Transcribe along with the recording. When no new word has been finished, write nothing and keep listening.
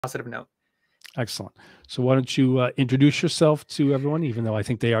positive note. Excellent. So why don't you introduce yourself to everyone, even though I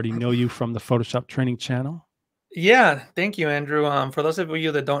think they already know you from the Photoshop Training channel? Yeah, thank you, Andrew. For those of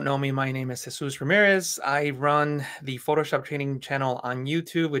you that don't know me, my name is Jesus Ramirez. I run the Photoshop Training channel on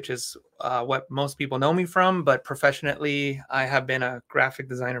YouTube, which is what most people know me from. But professionally, I have been a graphic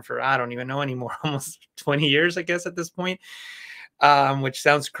designer for, I don't even know anymore, almost 20 years, I guess, at this point, which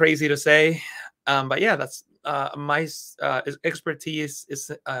sounds crazy to say. But yeah, that's my expertise is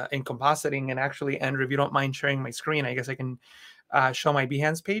in compositing. And actually, Andrew, if you don't mind sharing my screen, I guess I can show my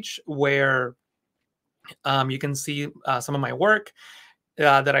Behance page where you can see some of my work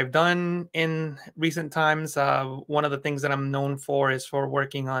that I've done in recent times. One of the things that I'm known for is for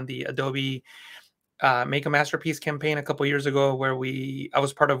working on the Adobe Make a Masterpiece campaign a couple years ago, where I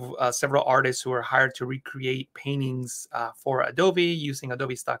was part of several artists who were hired to recreate paintings for Adobe using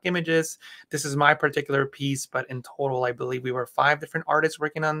Adobe stock images. This is my particular piece, but in total, I believe we were 5 different artists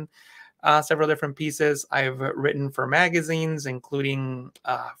working on several different pieces. I've written for magazines, including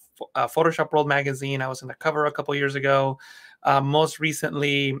Photoshop World magazine. I was on the cover a couple years ago. Most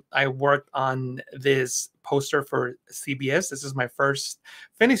recently, I worked on this poster for CBS. This is my first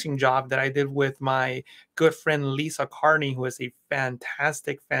finishing job that I did with my good friend Lisa Carney, who is a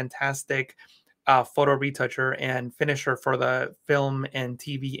fantastic photo retoucher and finisher for the film and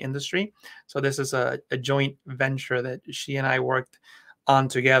TV industry. So this is a joint venture that she and I worked on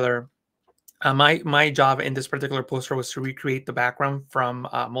together. My job in this particular poster was to recreate the background from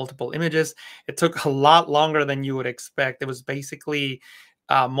multiple images. It took a lot longer than you would expect. It was basically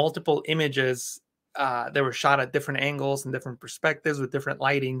multiple images that were shot at different angles and different perspectives with different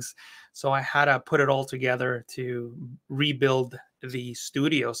lightings. So I had to put it all together to rebuild the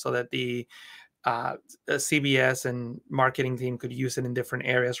studio so that the CBS and marketing team could use it in different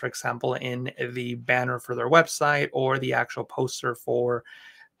areas. For example, in the banner for their website or the actual poster for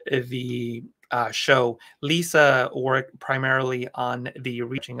the show. Lisa worked primarily on the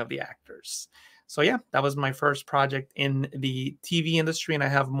reaching of the actors. So yeah, that was my first project in the TV industry, and I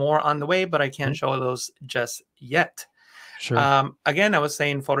have more on the way, but I can't show those just yet. Sure. Again, I was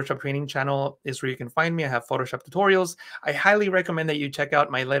saying Photoshop Training channel is where you can find me. I have Photoshop tutorials. I highly recommend that you check out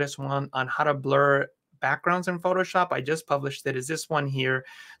my latest one on how to blur backgrounds in Photoshop. I just published it. Is this one here?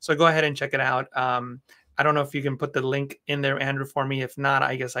 So go ahead and check it out. I don't know if you can put the link in there, Andrew, for me. If not,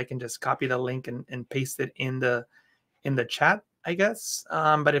 I guess I can just copy the link and paste it in the chat, I guess.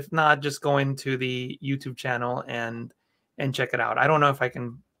 But if not, just go into the YouTube channel and check it out. I don't know if I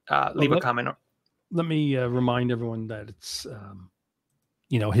can leave a comment. Let me remind everyone that it's,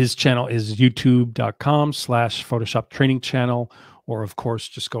 his channel is youtube.com/Photoshop Training Channel. Or, of course,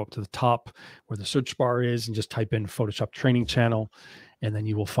 just go up to the top where the search bar is and just type in Photoshop Training Channel. And then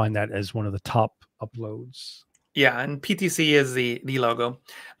you will find that as one of the top uploads. Yeah, and PTC is the logo.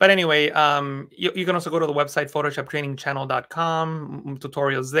 But anyway, you can also go to the website, photoshoptrainingchannel.com,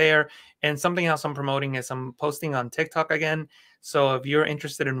 tutorials there. And something else I'm promoting is I'm posting on TikTok again. So if you're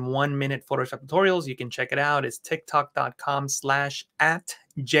interested in 1-minute Photoshop tutorials, you can check it out. It's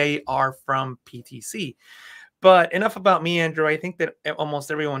tiktok.com/@JR-from-PTC. But enough about me, Andrew. I think that almost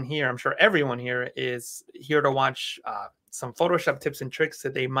everyone here, I'm sure everyone here, is here to watch some Photoshop tips and tricks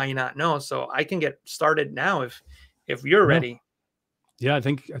that they might not know. So I can get started now if you're ready. Yeah, I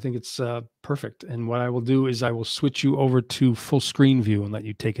think it's perfect. And what I will do is I will switch you over to full screen view and let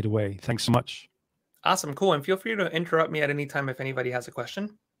you take it away. Thanks so much. Awesome, cool. And feel free to interrupt me at any time if anybody has a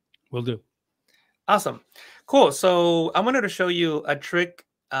question. Will do. Awesome, cool. So I wanted to show you a trick.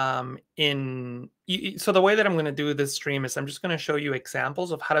 So the way that I'm going to do this stream is I'm just going to show you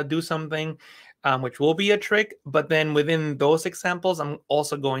examples of how to do something, which will be a trick. But then within those examples, I'm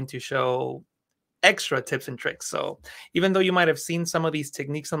also going to show extra tips and tricks. So even though you might have seen some of these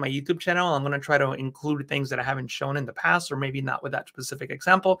techniques on my YouTube channel, I'm going to try to include things that I haven't shown in the past, or maybe not with that specific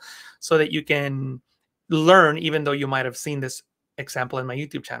example, so that you can learn, even though you might have seen this example in my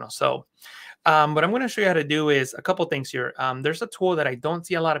YouTube channel. So what I'm going to show you how to do is a couple things here. There's a tool that I don't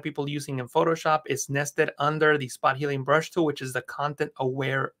see a lot of people using in Photoshop. It's nested under the Spot Healing Brush tool, which is the Content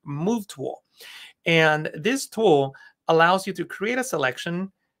Aware Move tool. And this tool allows you to create a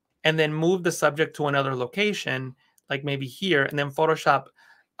selection and then move the subject to another location, like maybe here. And then Photoshop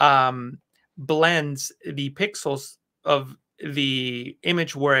blends the pixels of the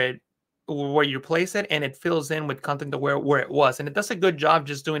image where you place it, and it fills in with Content Aware where it was. And it does a good job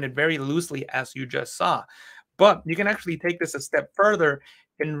just doing it very loosely, as you just saw. But you can actually take this a step further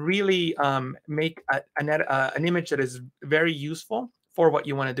and really make an image that is very useful for what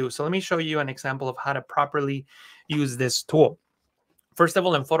you want to do. So let me show you an example of how to properly use this tool. First of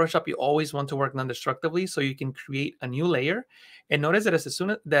all, in Photoshop, you always want to work non-destructively, so you can create a new layer. And notice that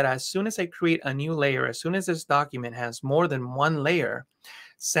as soon as I create a new layer, as soon as this document has more than one layer,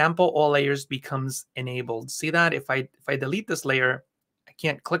 sample all layers becomes enabled. See that? If I delete this layer, I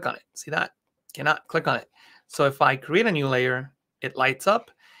can't click on it. See that? Cannot click on it. So if I create a new layer, it lights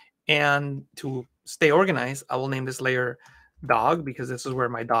up. And to stay organized, I will name this layer dog, because this is where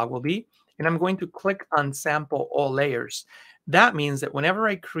my dog will be. And I'm going to click on sample all layers. That means that whenever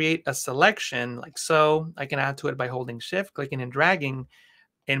I create a selection like so, I can add to it by holding shift, clicking and dragging,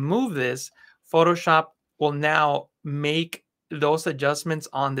 and move this. Photoshop will now make those adjustments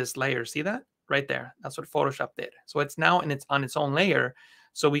on this layer. See that right there? That's what Photoshop did. So it's now on its own layer,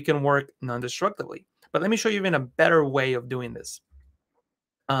 so we can work non-destructively. But let me show you even a better way of doing this.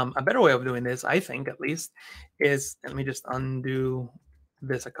 A better way of doing this, I think at least, is, let me just undo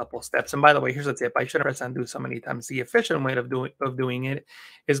this a couple of steps. And by the way, here's a tip. I shouldn't press undo so many times. The efficient way of doing it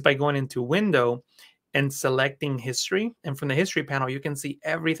is by going into Window and selecting History. And from the History panel, you can see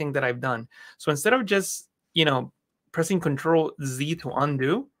everything that I've done. So instead of just, pressing Control Z to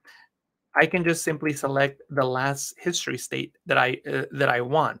undo, I can just simply select the last history state that I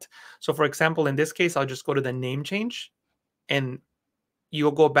want. So for example, in this case, I'll just go to the name change, and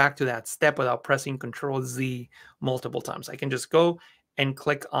you'll go back to that step without pressing Control Z multiple times. I can just go and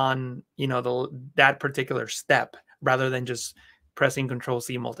click on, that particular step rather than just pressing Control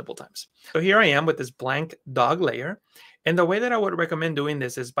C multiple times. So here I am with this blank dog layer. And the way that I would recommend doing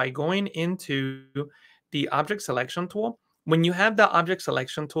this is by going into the object selection tool. When you have the object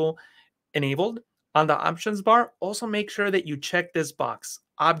selection tool enabled on the options bar, also make sure that you check this box,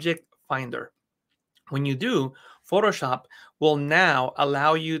 Object Finder. When you do, Photoshop will now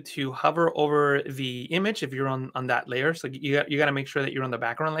allow you to hover over the image if you're on that layer. So you got to make sure that you're on the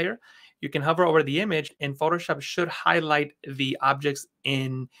background layer. You can hover over the image, and Photoshop should highlight the objects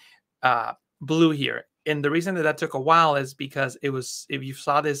in blue here. And the reason that took a while is because if you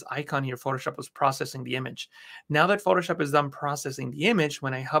saw this icon here, Photoshop was processing the image. Now that Photoshop is done processing the image,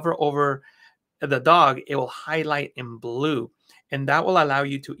 when I hover over the dog, it will highlight in blue. And that will allow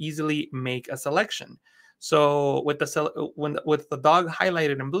you to easily make a selection. So with the dog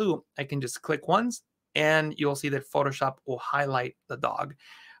highlighted in blue, I can just click once, and you'll see that Photoshop will highlight the dog.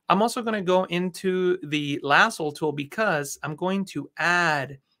 I'm also going to go into the lasso tool because I'm going to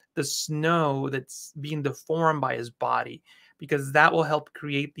add the snow that's being deformed by his body, because that will help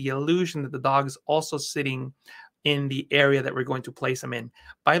create the illusion that the dog is also sitting in the area that we're going to place them in.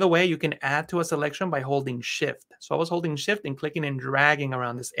 By the way, you can add to a selection by holding shift. So I was holding shift and clicking and dragging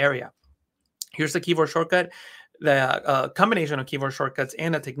around this area. Here's the keyboard shortcut, the combination of keyboard shortcuts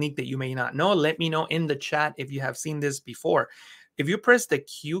and a technique that you may not know. Let me know in the chat if you have seen this before. If you press the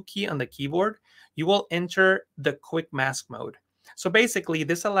Q key on the keyboard, you will enter the quick mask mode. So basically,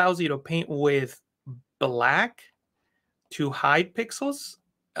 this allows you to paint with black to hide pixels.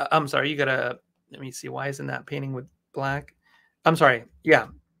 I'm sorry, you gotta, let me see, why isn't that painting with black? I'm sorry, yeah,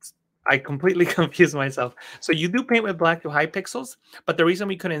 I completely confused myself. So you do paint with black to hide pixels, but the reason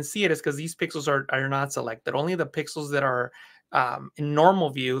we couldn't see it is because these pixels are not selected. Only the pixels that are in normal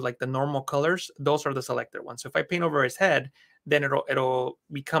view, like the normal colors, those are the selected ones. So if I paint over his head, then it'll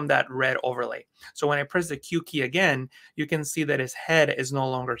become that red overlay. So when I press the Q key again, you can see that his head is no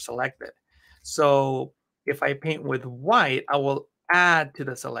longer selected. So if I paint with white, I will add to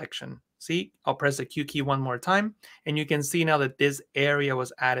the selection. See, I'll press the Q key one more time, and you can see now that this area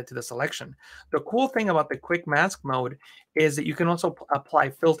was added to the selection. The cool thing about the quick mask mode is that you can also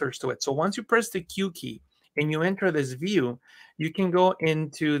apply filters to it. So once you press the Q key and you enter this view, you can go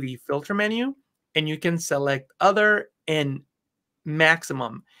into the filter menu and you can select other and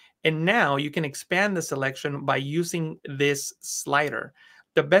maximum. And now you can expand the selection by using this slider.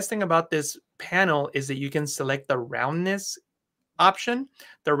 The best thing about this panel is that you can select the roundness option.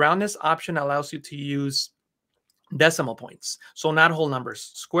 The roundness option allows you to use decimal points, so not whole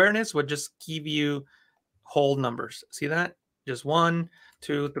numbers. Squareness would just give you whole numbers. See that? Just 1,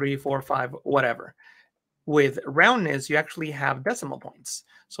 2, 3, 4, 5, whatever. With roundness, you actually have decimal points.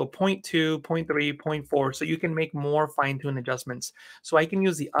 So 0.2, 0.3, 0.4. So you can make more fine-tuned adjustments. So I can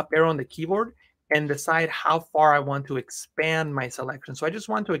use the up arrow on the keyboard and decide how far I want to expand my selection. So I just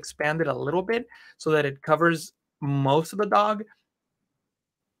want to expand it a little bit so that it covers most of the dog.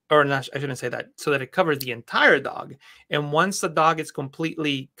 Or not, I shouldn't say that, so that it covers the entire dog. And once the dog is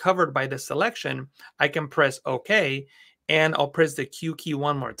completely covered by the selection, I can press OK, and I'll press the Q key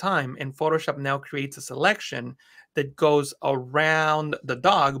one more time, and Photoshop now creates a selection that goes around the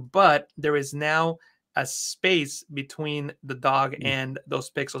dog, but there is now a space between the dog and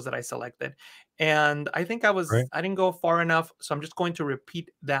those pixels that I selected. And I think Right. I didn't go far enough. So I'm just going to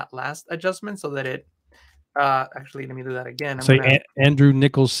repeat that last adjustment so that it, actually, let me do that again. I'm Say going to, Andrew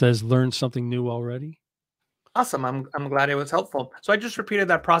Nichols says learn something new already. awesome. I'm glad it was helpful. So I just repeated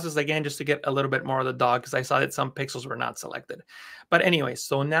that process again, just to get a little bit more of the dog, because I saw that some pixels were not selected. But anyway,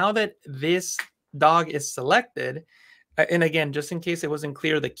 so now that this dog is selected, and again, just in case it wasn't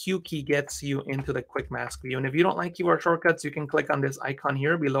clear, the Q key gets you into the quick mask view. And if you don't like keyboard shortcuts, you can click on this icon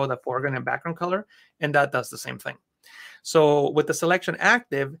here below the foreground and background color, and that does the same thing. So with the selection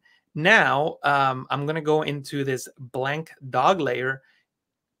active, now I'm going to go into this blank dog layer,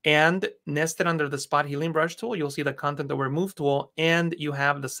 and nested under the spot healing brush tool, you'll see the content over move tool, and you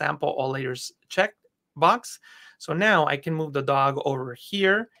have the sample all layers check box. So now I can move the dog over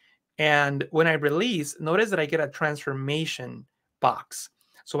here. And when I release, notice that I get a transformation box.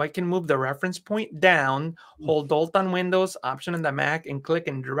 So I can move the reference point down, hold Alt on Windows, Option in the Mac, and click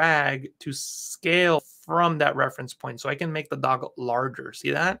and drag to scale from that reference point. So I can make the dog larger.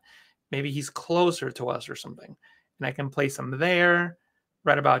 See that? Maybe he's closer to us or something. And I can place him there,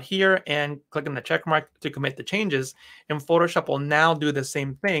 right about here, and click on the check mark to commit the changes. And Photoshop will now do the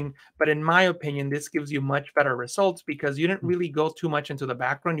same thing. But in my opinion, this gives you much better results because you didn't really go too much into the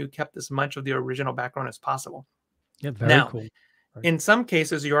background. You kept as much of the original background as possible. Yeah, very Now, cool. Right. in some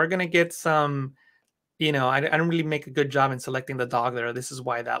cases, you are going to get some, I don't really make a good job in selecting the dog there. This is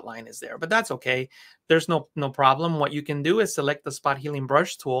why that line is there, but that's okay. There's no problem. What you can do is select the spot healing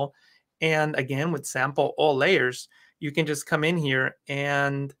brush tool. And again, with sample all layers, you can just come in here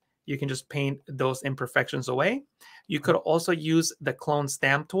and you can just paint those imperfections away. You could also use the clone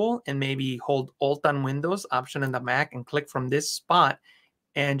stamp tool and maybe hold Alt on Windows, Option in the Mac, and click from this spot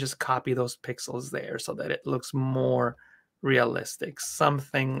and just copy those pixels there so that it looks more realistic,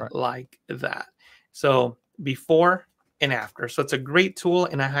 something like that. So before and after. So it's a great tool,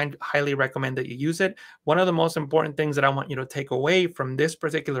 and I highly recommend that you use it. One of the most important things that I want you to take away from this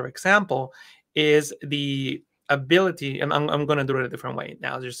particular example is the ability, and I'm going to do it a different way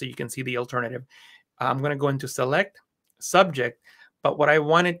now, just so you can see the alternative. I'm going to go into select subject, but what I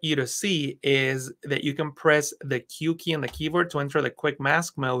wanted you to see is that you can press the Q key on the keyboard to enter the quick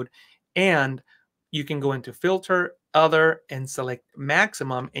mask mode, and you can go into filter, other, and select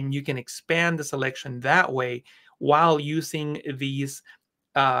maximum, and you can expand the selection that way while using these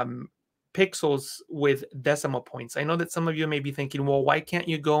pixels with decimal points. I know that some of you may be thinking, well, why can't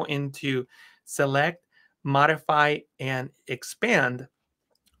you go into select, modify, and expand,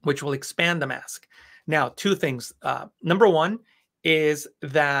 which will expand the mask? Now, two things. Number one is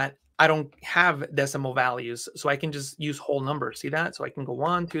that I don't have decimal values, so I can just use whole numbers. See that? So I can go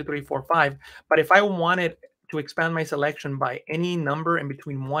 1, 2, 3, 4, 5. But if I wanted to expand my selection by any number in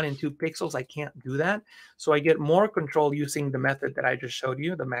between 1 and 2 pixels, I can't do that. So I get more control using the method that I just showed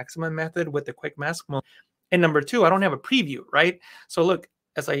you, the maximum method with the quick mask mode. And number two, I don't have a preview, right? So look,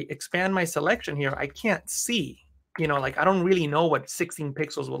 as I expand my selection here, I can't see, like I don't really know what 16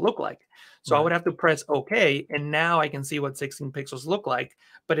 pixels will look like. So I would have to press OK, and now I can see what 16 pixels look like.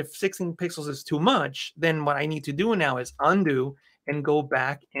 But if 16 pixels is too much, then what I need to do now is undo and go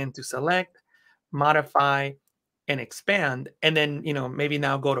back into select, modify, and expand, and then maybe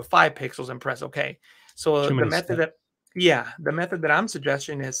now go to 5 pixels and press OK. So the method that I'm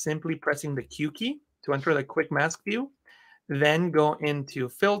suggesting is simply pressing the Q key to enter the quick mask view, then go into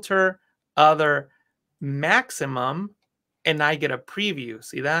filter, other, maximum, and I get a preview.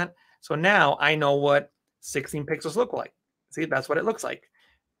 See that? So now I know what 16 pixels look like. See, that's what it looks like.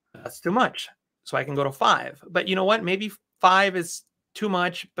 That's too much. So I can go to 5. But you know what? Maybe 5 is too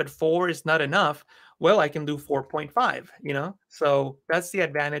much, but 4 is not enough. Well, I can do 4.5, So that's the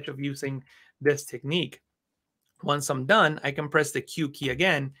advantage of using this technique. Once I'm done, I can press the Q key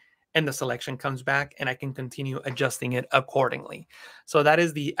again, and the selection comes back, and I can continue adjusting it accordingly. So that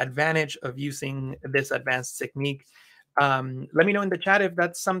is the advantage of using this advanced technique. Let me know in the chat if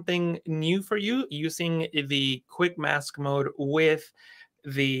that's something new for you, using the quick mask mode with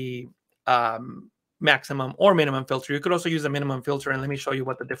the maximum or minimum filter. You could also use a minimum filter, and let me show you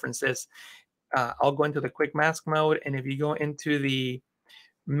what the difference is. I'll go into the quick mask mode, and if you go into the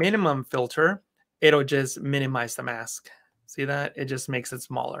minimum filter, it'll just minimize the mask. See that? It just makes it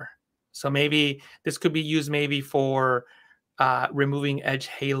smaller. So maybe this could be used maybe for removing edge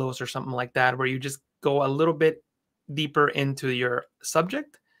halos or something like that, where you just go a little bit deeper into your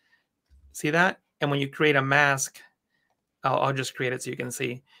subject. See that? And when you create a mask, I'll just create it so you can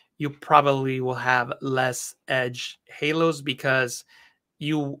see, you probably will have less edge halos because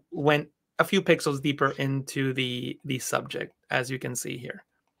you went a few pixels deeper into the subject, as you can see here.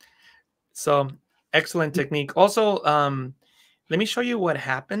 So excellent technique. Also, let me show you what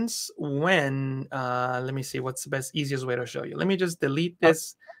happens when, let me see what's the best, easiest way to show you. Let me just delete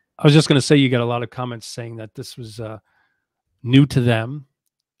this. I was just going to say, you got a lot of comments saying that this was new to them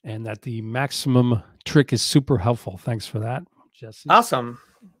and that the maximum trick is super helpful. Thanks for that, Jesse. Awesome.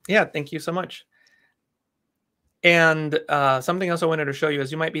 Yeah, thank you so much. And something else I wanted to show you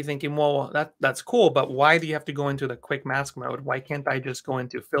is you might be thinking, well, that's cool, but why do you have to go into the quick mask mode? Why can't I just go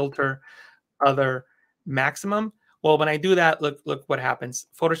into filter, other, maximum? Well, when I do that, look what happens.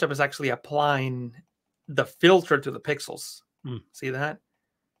 Photoshop is actually applying the filter to the pixels. See that?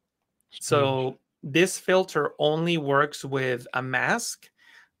 So this filter only works with a mask.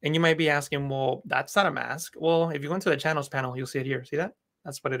 And you might be asking, well, that's not a mask. Well, if you go into the channels panel, you'll see it here. See that?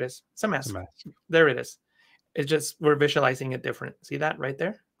 That's what it is. It's a mask. There it is. It's just we're visualizing it different. See that right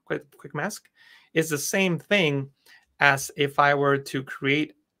there? Quick mask. It's the same thing as if I were to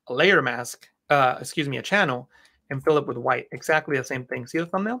create a layer mask, excuse me, a channel, and fill it with white. Exactly the same thing. See the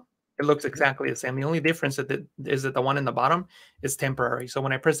thumbnail? It looks exactly the same. The only difference is that the one in the bottom is temporary. So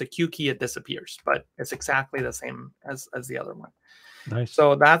when I press the Q key, it disappears, but it's exactly the same as the other one. Nice.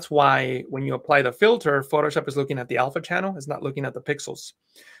 So that's why when you apply the filter, Photoshop is looking at the alpha channel. It's not looking at the pixels.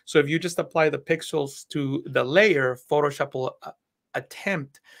 So if you just apply the pixels to the layer, Photoshop will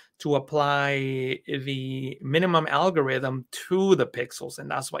attempt to apply the minimum algorithm to the pixels. And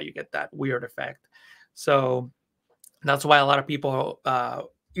that's why you get that weird effect. So that's why a lot of people,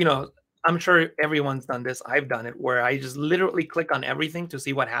 you know, I'm sure everyone's done this. I've done it where I just literally click on everything to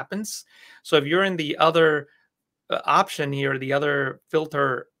see what happens. So if you're in the other option here, the other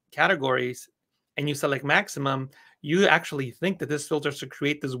filter categories, and you select maximum, you actually think that this filter should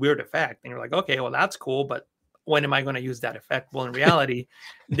create this weird effect. And you're like, okay, well, that's cool, but when am I going to use that effect? Well, in reality,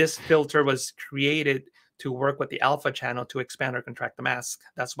 this filter was created to work with the alpha channel to expand or contract the mask.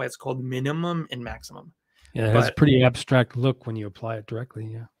 That's why it's called minimum and maximum. Yeah, it has a pretty abstract look when you apply it directly.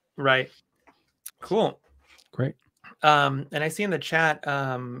 Yeah. Right. Cool. Great. And I see in the chat,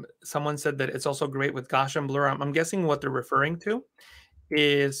 someone said that it's also great with Gaussian blur. I'm guessing what they're referring to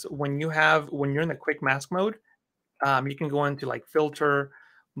is when you're in the quick mask mode, you can go into like filter,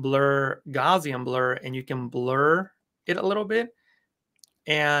 blur, Gaussian blur, and you can blur it a little bit.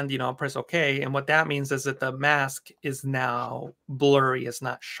 And, you know, press OK. And what that means is that the mask is now blurry. It's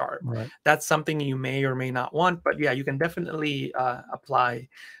not sharp. Right. That's something you may or may not want. But yeah, you can definitely apply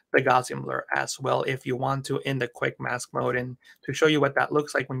the Gaussian blur as well if you want to in the quick mask mode. And to show you what that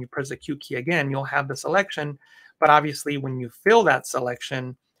looks like when you press the Q key again, you'll have the selection. But obviously, when you fill that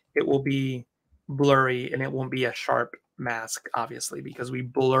selection, it will be blurry and it won't be a sharp mask, obviously, because we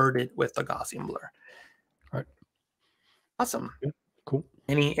blurred it with the Gaussian blur. Right. Awesome. Yeah. Cool.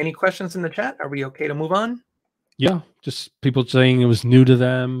 Any questions in the chat? Are we okay to move on? Yeah, just people saying it was new to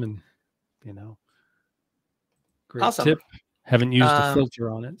them, and you know, great awesome. tip. Haven't used a filter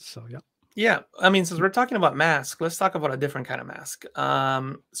on it, so yeah. Yeah, I mean, since we're talking about mask, let's talk about a different kind of mask.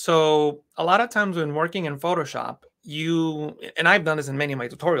 So a lot of times when working in Photoshop, and I've done this in many of my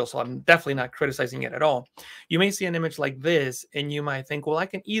tutorials, so I'm definitely not criticizing it at all. You may see an image like this, and you might think, well, I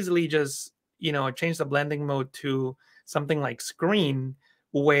can easily just, you know, change the blending mode to something like screen,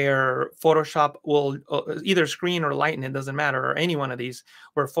 where Photoshop will either screen or lighten, it doesn't matter, or any one of these,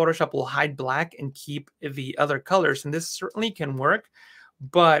 where Photoshop will hide black and keep the other colors. And this certainly can work,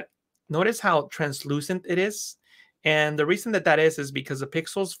 but notice how translucent it is. And the reason that is because the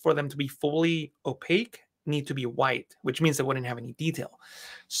pixels, for them to be fully opaque, need to be white, which means they wouldn't have any detail.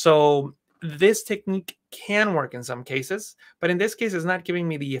 So this technique can work in some cases, but in this case, it's not giving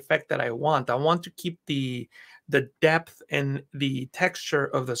me the effect that I want. I want to keep the depth and the texture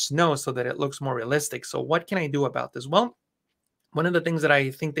of the snow so that it looks more realistic. So what can I do about this? Well, one of the things that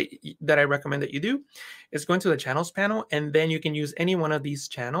I think that I recommend that you do is go into the channels panel, and then you can use any one of these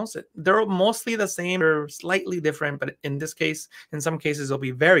channels. They're mostly the same or slightly different, but in this case, in some cases, they'll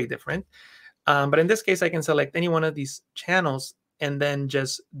be very different. But in this case, I can select any one of these channels and then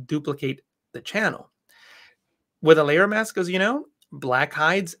just duplicate the channel. With a layer mask, as you know, black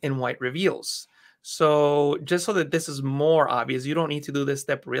hides and white reveals. So just so that this is more obvious, you don't need to do this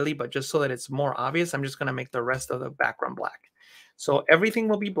step really, but just so that it's more obvious, I'm just going to make the rest of the background black. So everything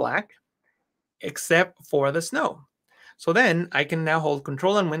will be black except for the snow. So then I can now hold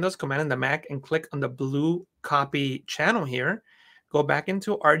Control and Windows Command on the Mac and click on the blue copy channel here, go back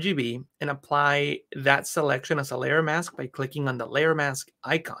into RGB and apply that selection as a layer mask by clicking on the layer mask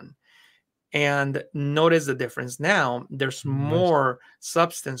icon. And notice the difference now. There's more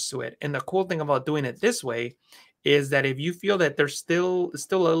substance to it. And the cool thing about doing it this way is that if you feel that there's still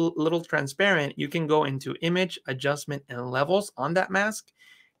a little transparent, you can go into Image, Adjustment, and Levels on that mask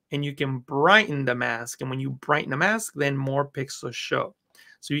and you can brighten the mask. And when you brighten the mask, then more pixels show.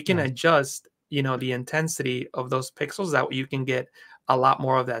 So you can Nice. adjust, the intensity of those pixels. That way you can get a lot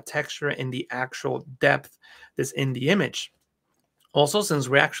more of that texture and the actual depth that's in the image. Also, since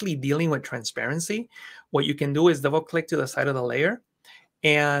we're actually dealing with transparency, what you can do is double click to the side of the layer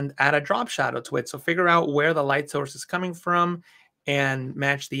and add a drop shadow to it. So figure out where the light source is coming from and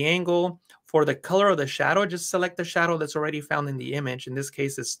match the angle. For the color of the shadow, just select the shadow that's already found in the image. In this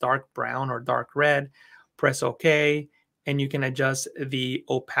case, it's dark brown or dark red. Press OK, and you can adjust the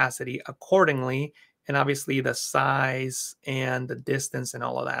opacity accordingly, and obviously the size and the distance and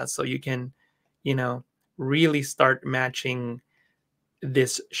all of that. So you can, really start matching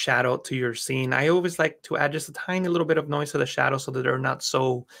this shadow to your scene. I always like to add just a tiny little bit of noise to the shadow so that they're not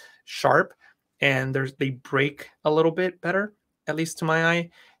so sharp and they break a little bit better, at least to my eye.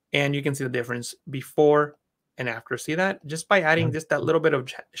 And you can see the difference before and after. See that? Just by adding just that little bit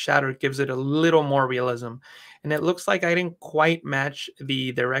of shadow, it gives it a little more realism. And it looks like I didn't quite match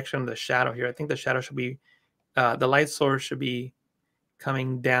the direction of the shadow here. I think the shadow should be, the light source should be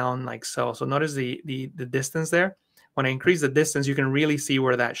coming down like so. So notice the distance there. When I increase the distance, you can really see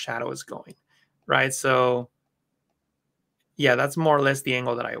where that shadow is going, right? So yeah, that's more or less the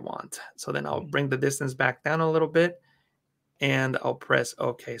angle that I want. So then I'll bring the distance back down a little bit and I'll press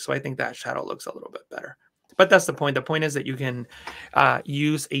OK. So I think that shadow looks a little bit better. But that's the point. The point is that you can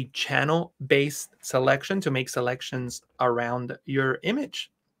use a channel-based selection to make selections around your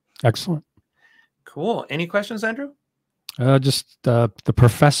image. Excellent. Cool. Any questions, Andrew? Just the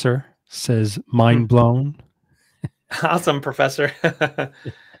professor says, mind blown. Awesome, professor.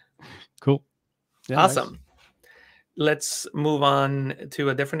 Cool. Yeah, awesome. Nice. Let's move on to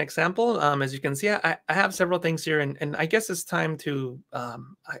a different example. As you can see, I have several things here, and I guess it's time to,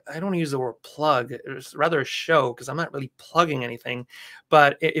 I don't use the word plug, it's rather a show, because I'm not really plugging anything.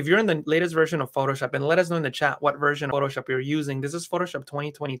 But if you're in the latest version of Photoshop, and let us know in the chat what version of Photoshop you're using. This is Photoshop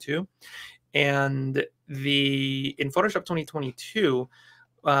 2022. And in Photoshop 2022,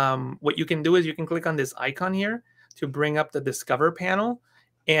 what you can do is you can click on this icon here to bring up the Discover panel.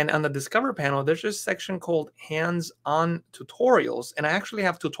 And on the Discover panel, there's this section called Hands-on Tutorials. And I actually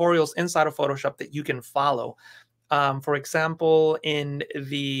have tutorials inside of Photoshop that you can follow. For example, in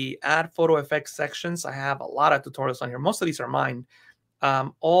the Add Photo Effects sections, I have a lot of tutorials on here. Most of these are mine.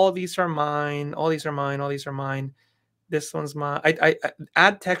 All these are mine. All these are mine. All these are mine. This one's mine. I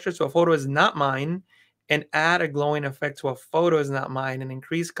add texture to a photo is not mine. And add a glowing effect to a photo is not mine. And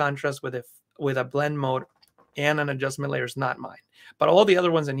increase contrast with a blend mode and an adjustment layer is not mine. But all the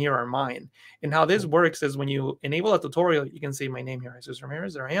other ones in here are mine. And how this works is when you enable a tutorial, you can see my name here, Jesus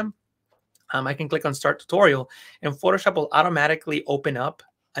Ramirez. There I am. I can click on Start Tutorial, and Photoshop will automatically open up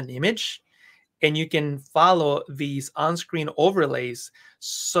an image, and you can follow these on-screen overlays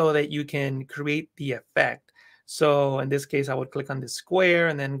so that you can create the effect. So in this case, I would click on the square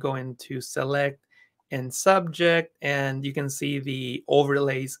and then go into Select and Subject, and you can see the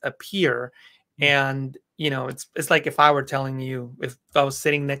overlays appear. And it's like if I were telling you, if I was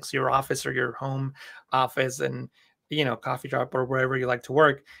sitting next to your office or your home office and coffee shop or wherever you like to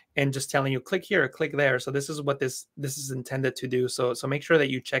work, and just telling you click here, click there. So this is what this is intended to do. So make sure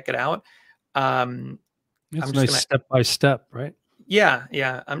that you check it out. It's nice step by step, right? Yeah.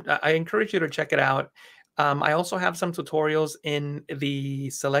 I encourage you to check it out. I also have some tutorials in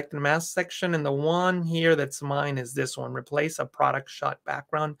the Select and Mask section, and the one here that's mine is this one: replace a product shot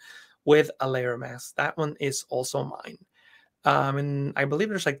background with a layer mask. That one is also mine. And I believe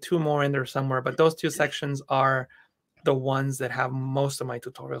there's like 2 more in there somewhere, but those 2 sections are the ones that have most of my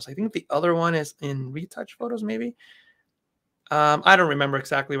tutorials. I think the other one is in Retouch Photos, maybe. I don't remember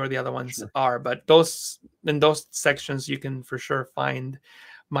exactly where the other ones are, but in those sections, you can for sure find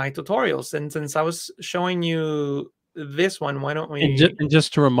my tutorials. And since I was showing you this one, why don't we... And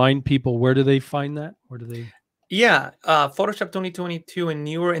just to remind people, where do they find that? Where do they... Yeah, Photoshop 2022 and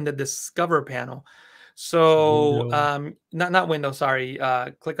newer in the Discover panel. So not window, sorry.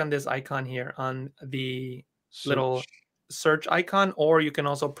 Click on this icon here on the little search icon, or you can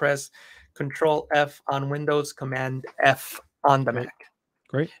also press Control F on Windows, Command F on the Mac.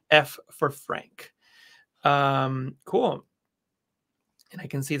 Great. F for Frank. Cool. And I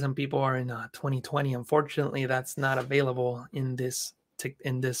can see some people are in 2020. Unfortunately, that's not available in this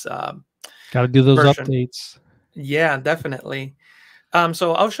Got to do those version. Updates. Yeah, definitely.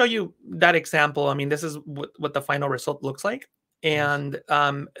 So I'll show you that example. I mean, this is what the final result looks like. And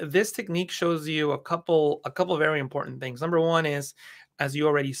this technique shows you a couple very important things. Number one is, as you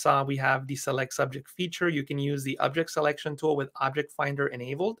already saw, we have the Select Subject feature. You can use the Object Selection tool with Object Finder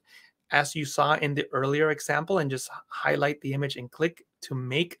enabled. as you saw in the earlier example and just highlight the image and click to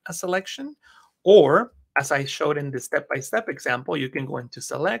make a selection. Or as I showed in the step-by-step example, you can go into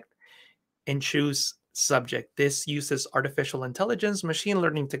select and choose subject. This uses artificial intelligence, machine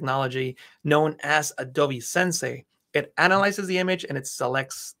learning technology known as Adobe Sensei. It analyzes the image and it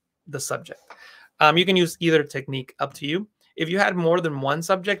selects the subject. You can use either technique, up to you. If you had more than one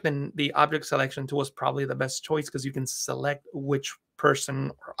subject, then the object selection tool is probably the best choice because you can select which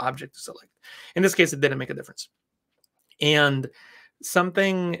person or object to select. In this case, it didn't make a difference. And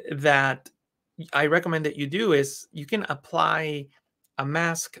something that I recommend that you do is you can apply a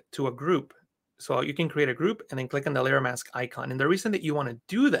mask to a group. So you can create a group and then click on the layer mask icon. And the reason that you want to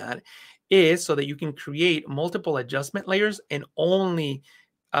do that is so that you can create multiple adjustment layers and only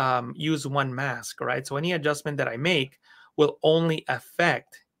use one mask, right? So any adjustment that I make will only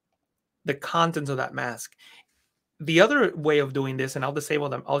affect the contents of that mask. The other way of doing this, and I'll disable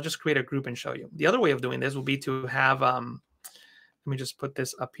them, I'll just create a group and show you. The other way of doing this will be to have, let me just put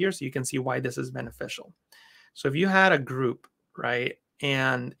this up here so you can see why this is beneficial. So if you had a group, right?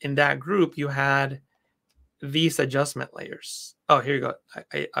 And in that group, you had these adjustment layers. Oh, here you go.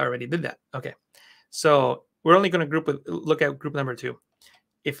 I already did that. Okay. So we're only going to look at group number 2.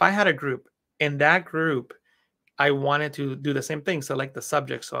 If I had a group, in that group, I wanted to do the same thing, select the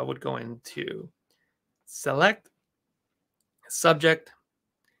subject. So I would go into select subject.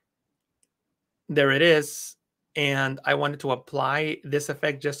 There it is. And I wanted to apply this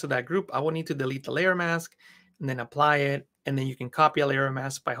effect just to that group. I will need to delete the layer mask and then apply it. And then you can copy a layer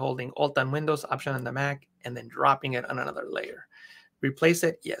mask by holding Alt on Windows, Option on the Mac, and then dropping it on another layer. Replace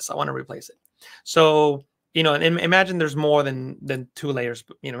it? Yes, I want to replace it. So, you know, and imagine there's more than 2 layers.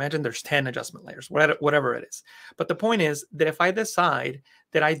 You know, imagine there's 10 adjustment layers, whatever it is. But the point is that if I decide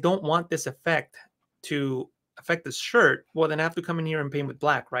that I don't want this effect to affect the shirt, well, then I have to come in here and paint with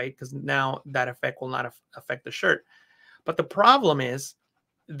black, right? Because now that effect will not affect the shirt. But the problem is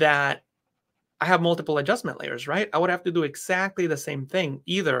that I have multiple adjustment layers, right? I would have to do exactly the same thing,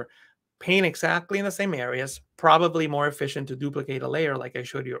 either paint exactly in the same areas, probably more efficient to duplicate a layer like I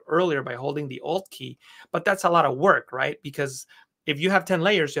showed you earlier by holding the Alt key, but that's a lot of work, right? Because if you have 10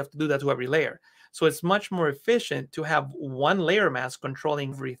 layers, you have to do that to every layer. So it's much more efficient to have one layer mask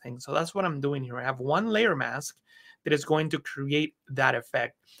controlling everything. So that's what I'm doing here. I have one layer mask that is going to create that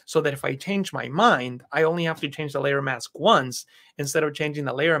effect so that if I change my mind, I only have to change the layer mask once instead of changing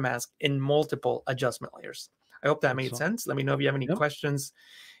the layer mask in multiple adjustment layers. I hope that made sense. Let me know if you have any questions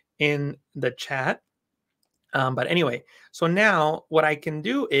in the chat. But anyway, so now what I can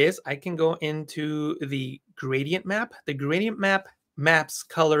do is I can go into the gradient map. The gradient map maps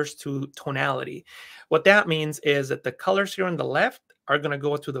colors to tonality. What that means is that the colors here on the left are going to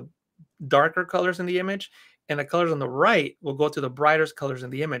go to the darker colors in the image, and the colors on the right will go to the brightest colors in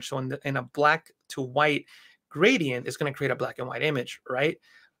the image. So in a black to white gradient, it's going to create a black and white image, right?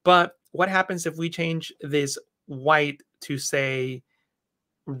 But what happens if we change this white to, say,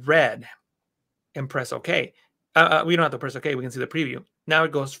 red and press OK? We don't have to press OK. We can see the preview. Now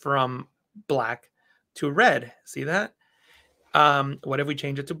it goes from black to red. See that? What if we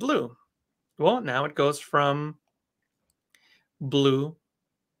change it to blue? Well, now it goes from blue,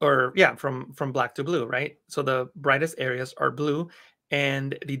 or yeah, from black to blue, right? So the brightest areas are blue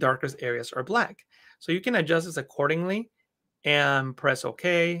and the darkest areas are black. So you can adjust this accordingly and press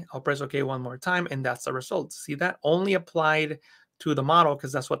OK. I'll press OK one more time, and that's the result. See that? Only applied to the model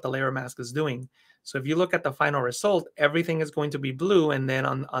because that's what the layer mask is doing. So if you look at the final result, everything is going to be blue, and then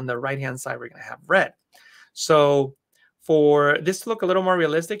on the right-hand side, we're going to have red. So for this to look a little more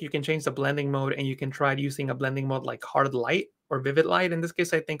realistic, you can change the blending mode, and you can try using a blending mode like hard light or vivid light. In this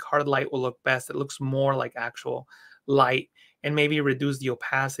case, I think hard light will look best. It looks more like actual light, and maybe reduce the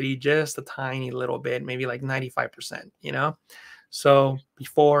opacity just a tiny little bit, maybe like 95%, you know? So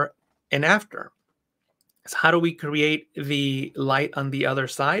before and after. So how do we create the light on the other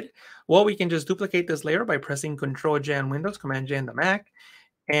side? Well, we can just duplicate this layer by pressing Control-J on Windows, Command-J on the Mac,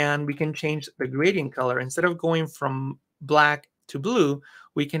 and we can change the gradient color. Instead of going from black to blue,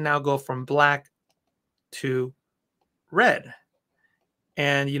 we can now go from black to red.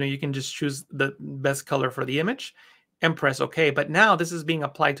 And you can just choose the best color for the image and press OK. But now this is being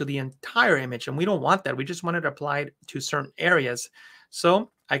applied to the entire image, and we don't want that. We just want it applied to certain areas. So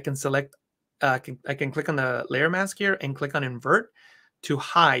I can select, I can click on the layer mask here and click on invert to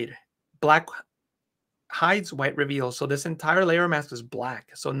hide. Black hides, white reveals. So this entire layer mask is black,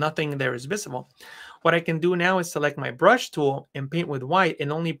 so nothing there is visible. What I can do now is select my brush tool and paint with white,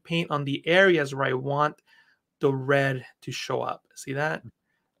 and only paint on the areas where I want the red to show up. See that?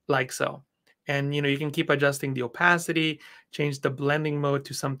 Like so. And, you can keep adjusting the opacity, change the blending mode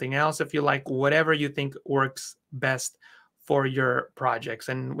to something else if you like, whatever you think works best for your projects.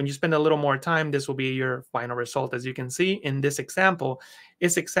 And when you spend a little more time, this will be your final result. As you can see in this example,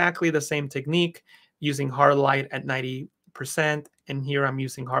 it's exactly the same technique using hard light at 90%. And here I'm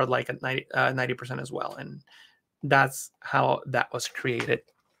using hard light at 90% as well. And that's how that was created.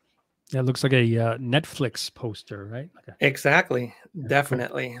 Yeah, it looks like a Netflix poster, right? Exactly. Yeah,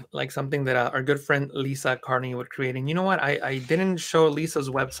 Definitely. Cool. Like something that our good friend Lisa Carney would create. And you know what? I didn't show Lisa's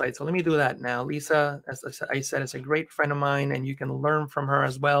website. So let me do that now. Lisa, as I said, is a great friend of mine and you can learn from her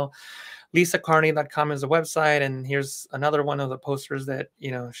as well. LisaCarney.com is the website. And here's another one of the posters that,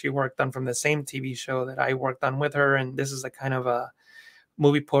 she worked on from the same TV show that I worked on with her. And this is a kind of a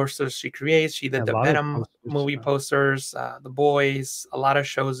movie posters she creates. She did the Venom movie posters, The Boys, a lot of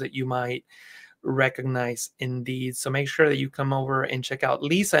shows that you might recognize indeed. So make sure that you come over and check out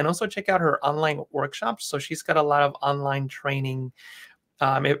Lisa and also check out her online workshops. So she's got a lot of online training.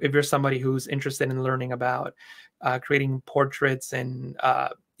 If you're somebody who's interested in learning about creating portraits and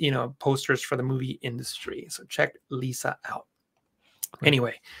posters for the movie industry. So check Lisa out. Great.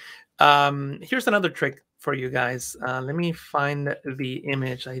 Anyway, here's another trick for you guys. Let me find the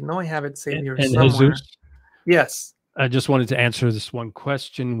image. I know I have it saved here somewhere. Jesus, yes. I just wanted to answer this one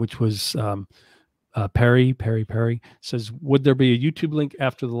question, which was Perry says, would there be a YouTube link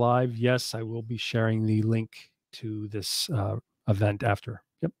after the live? Yes, I will be sharing the link to this event after.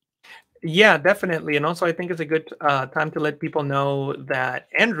 Yep. Yeah, definitely. And also I think it's a good time to let people know that,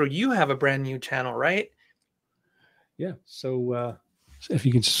 Andrew, you have a brand new channel, right? Yeah. So if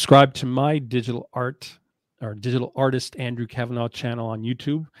you can subscribe to my digital artist Andrew Cavanaugh channel on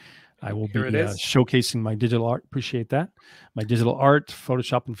YouTube, I will be showcasing my digital art. Appreciate that. My digital art,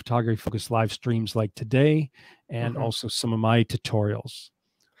 Photoshop and photography focused live streams like today, and also some of my tutorials.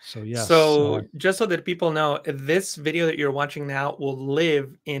 So yes. So just so that people know, this video that you're watching now will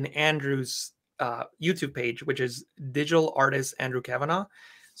live in Andrew's YouTube page, which is Digital Artist Andrew Cavanaugh.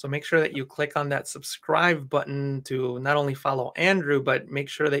 So make sure that you click on that subscribe button to not only follow Andrew, but make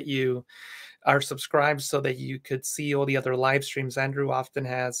sure that you are subscribed so that you could see all the other live streams. Andrew often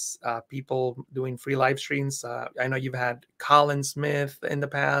has people doing free live streams. I know you've had Colin Smith in the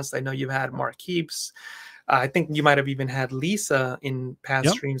past. I know you've had Mark Heaps. I think you might have even had Lisa in past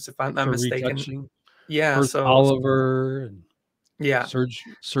streams, if I'm not mistaken. Retouching. Yeah, First so Oliver and yeah, Serge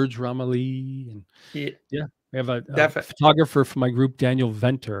Ramali, and yeah. We have a photographer from my group, Daniel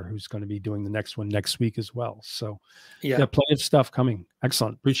Venter, who's going to be doing the next one next week as well. So yeah, plenty of stuff coming.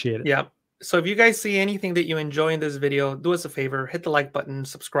 Excellent. Appreciate it. Yeah. So if you guys see anything that you enjoy in this video, do us a favor, hit the like button,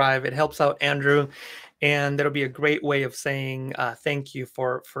 subscribe. It helps out Andrew. And that'll be a great way of saying thank you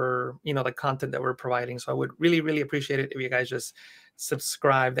for the content that we're providing. So I would really, really appreciate it if you guys just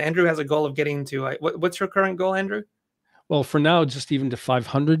subscribe. Andrew has a goal of getting to, what's your current goal, Andrew? Well, for now, just even to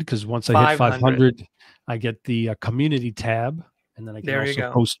 500, because once I hit 500, I get the community tab, and then I can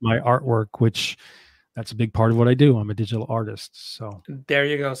also post my artwork, which that's a big part of what I do. I'm a digital artist. So there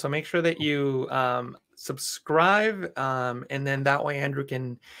you go. So make sure that you subscribe, and then that way Andrew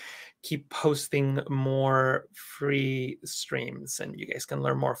can keep posting more free streams, and you guys can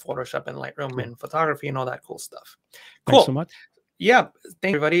learn more Photoshop and Lightroom and photography and all that cool stuff. Cool. Thanks so much. Yeah,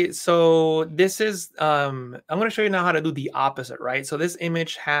 thank you, everybody. So this is, I'm going to show you now how to do the opposite, right? So this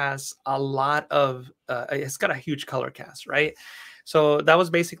image has a lot of, it's got a huge color cast, right? So that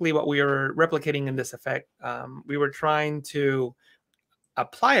was basically what we were replicating in this effect. We were trying to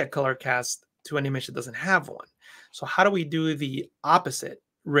apply a color cast to an image that doesn't have one. So how do we do the opposite?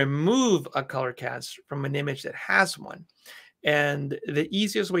 Remove a color cast from an image that has one. And the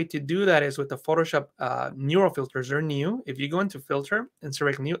easiest way to do that is with the Photoshop neural filters. They're new. If you go into filter and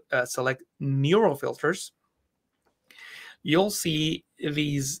select neural filters, you'll see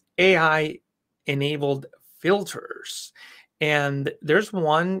these AI enabled filters. And there's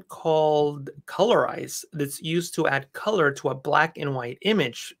one called Colorize that's used to add color to a black and white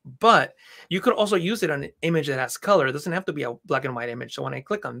image. But you could also use it on an image that has color. It doesn't have to be a black and white image. So when I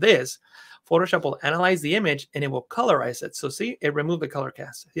click on this, Photoshop will analyze the image and it will colorize it. So see, it removed the color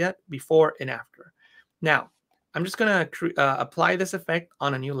cast, yeah, before and after. Now, I'm just going to apply this effect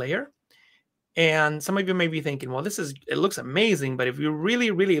on a new layer. And some of you may be thinking, well, it looks amazing. But if you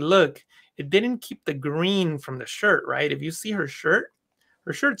really, really look, it didn't keep the green from the shirt, right? If you see her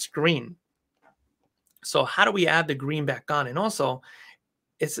shirt's green. So how do we add the green back on? And also,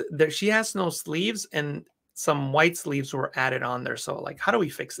 she has no sleeves and some white sleeves were added on there. So like, how do we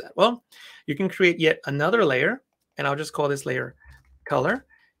fix that? Well, you can create yet another layer, and I'll just call this layer color,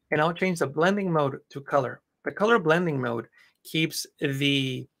 and I'll change the blending mode to color. The color blending mode keeps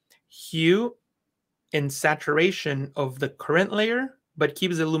the hue and saturation of the current layer, but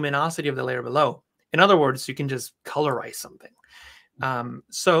keeps the luminosity of the layer below. In other words, you can just colorize something.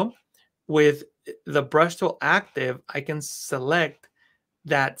 So with the brush tool active, I can select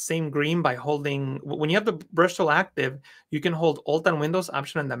that same green by holding, when you have the brush tool active, you can hold Alt on Windows,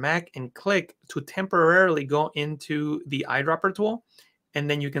 Option on the Mac, and click to temporarily go into the eyedropper tool. And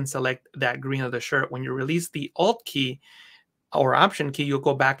then you can select that green of the shirt. When you release the Alt key or Option key, you'll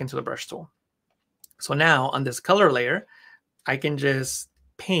go back into the brush tool. So now on this color layer, I can just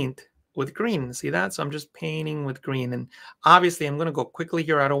paint with green. See that? So I'm just painting with green. And obviously I'm going to go quickly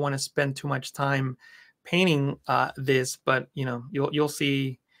here. I don't want to spend too much time painting this, but you know, you'll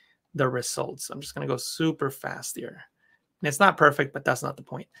see the results. I'm just going to go super fast here. And it's not perfect, but that's not the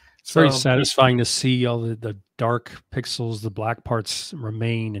point. It's very satisfying to see all the dark pixels, the black parts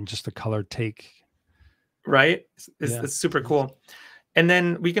remain, and just the color take. Right? It's super cool. And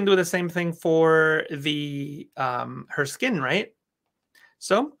then we can do the same thing for the her skin, right?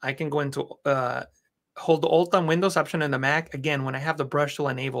 So I can go into hold the Alt on Windows, Option on the Mac. Again, when I have the brush tool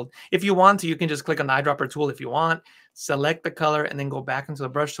enabled, if you want to, you can just click on the eyedropper tool if you want, select the color, and then go back into the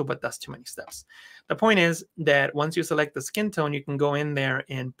brush tool, but that's too many steps. The point is that once you select the skin tone, you can go in there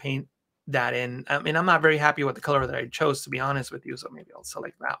and paint that in. I mean, I'm not very happy with the color that I chose, to be honest with you, so maybe I'll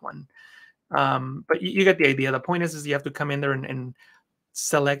select that one. But you get the idea. The point is you have to come in there and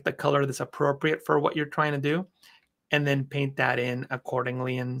select the color that's appropriate for what you're trying to do, and then paint that in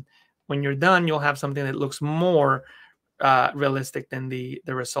accordingly. And when you're done, you'll have something that looks more realistic than the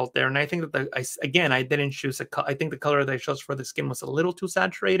result there. And I think that I didn't choose I think the color that I chose for the skin was a little too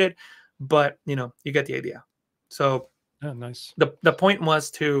saturated, but you know, you get the idea. So nice. The point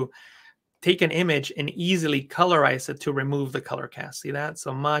was to take an image and easily colorize it to remove the color cast. See that?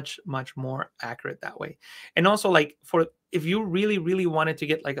 So much more accurate that way. And also, like, for if you really wanted to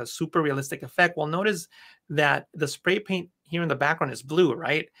get like a super realistic effect, well, notice that the spray paint here in the background is blue,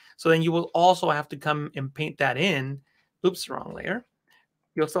 right? So then you will also have to come and paint that in. Oops, wrong layer.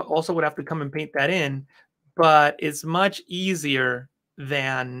 You also would have to come and paint that in, but it's much easier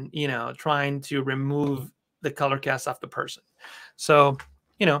than, you know, trying to remove the color cast off the person. So,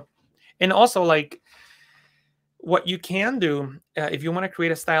 you know, and also, like, what you can do, if you want to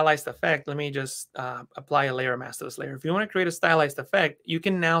create a stylized effect, let me just apply a layer mask to this layer. If you want to create a stylized effect, you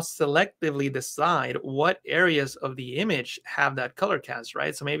can now selectively decide what areas of the image have that color cast,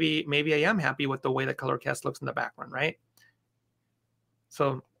 right? So maybe I am happy with the way the color cast looks in the background, right?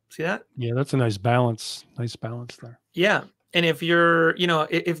 So see that? Yeah, that's a nice balance. Nice balance there. Yeah. And if you're, you know,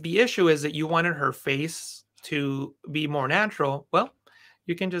 if the issue is that you wanted her face to be more natural, well,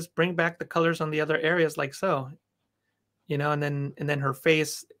 you can just bring back the colors on the other areas like so, you know, and then her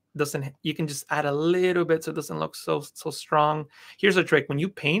face doesn't, you can just add a little bit so it doesn't look so strong. Here's a trick. When you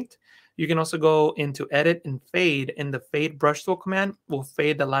paint, you can also go into edit and fade, and the fade brush tool command will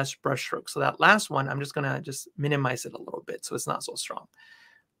fade the last brush stroke. So that last one, I'm just going to just minimize it a little bit so it's not so strong.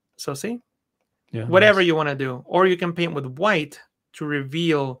 So see, yeah, whatever nice. You want to do, or you can paint with white to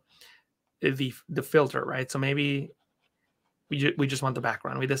reveal the filter, right? So maybe we just want the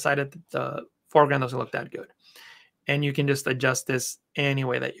background. We decided that the foreground doesn't look that good. And you can just adjust this any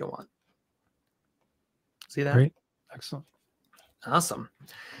way that you want. See that? Great. Excellent. Awesome.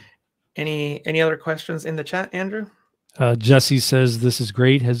 Any other questions in the chat, Andrew? Jesse says, this is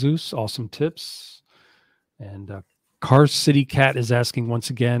great, Jesus. Awesome tips. And Car City Cat is asking once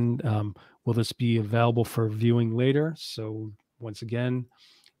again, will this be available for viewing later? So once again,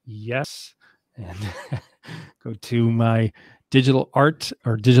 yes. And go to my digital artist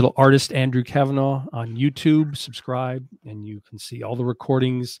Andrew Cavanaugh on YouTube, subscribe, and you can see all the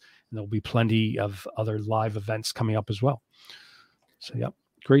recordings, and there'll be plenty of other live events coming up as well. So yeah,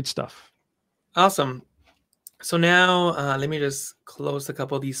 great stuff. Awesome. So now let me just close a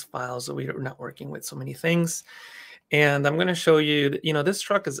couple of these files so we're not working with so many things. And I'm going to show you that, you know, this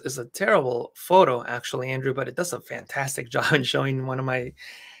truck is a terrible photo, actually, Andrew, but it does a fantastic job in showing one of my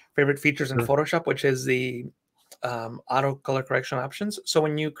favorite features in Photoshop, which is the auto color correction options. So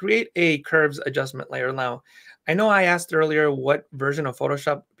when you create a curves adjustment layer, now I know I asked earlier what version of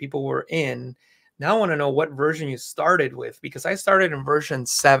Photoshop people were in. Now I want to know what version you started with, because I started in version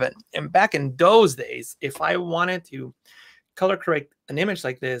 7. And back in those days, if I wanted to color correct an image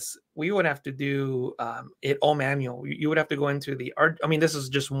like this, we would have to do it all manual. You would have to go into the art. I mean, this is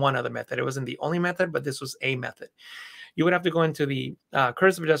just one other method. It wasn't the only method, but this was a method. You would have to go into the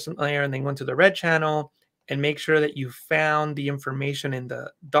curves adjustment layer and then go into the red channel and make sure that you found the information in the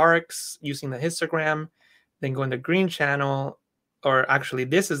darks using the histogram, then go in the green channel, or actually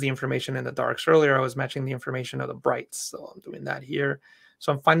this is the information in the darks. Earlier I was matching the information of the brights, so I'm doing that here.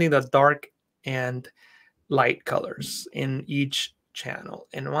 So I'm finding the dark and light colors in each channel.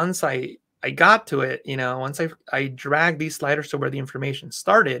 And once I got to it, once I dragged these sliders to where the information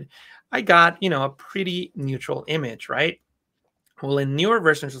started, I got, a pretty neutral image, right? Well, in newer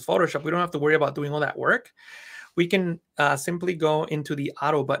versions of Photoshop, we don't have to worry about doing all that work. We can simply go into the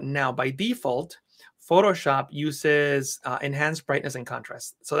auto button now. By default, Photoshop uses enhanced brightness and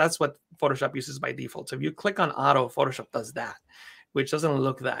contrast. So that's what Photoshop uses by default. So if you click on auto, Photoshop does that, which doesn't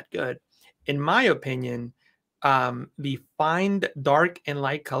look that good. In my opinion, the find dark and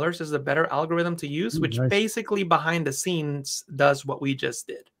light colors is the better algorithm to use, which basically behind the scenes does what we just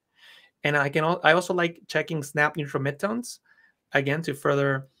did. And I also like checking snap neutral midtones, again, to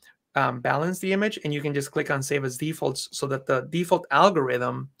further balance the image. And you can just click on save as defaults so that the default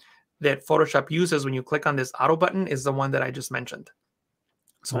algorithm that Photoshop uses when you click on this auto button is the one that I just mentioned.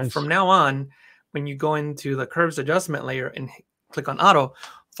 So from now on, when you go into the curves adjustment layer and click on auto,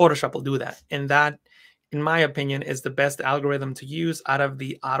 Photoshop will do that. And that, in my opinion, is the best algorithm to use out of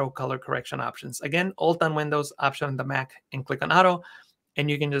the auto color correction options. Again, Alt on Windows, Option on the Mac, and click on auto. And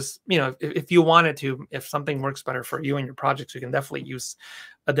you can just, if you wanted to, if something works better for you and your projects, you can definitely use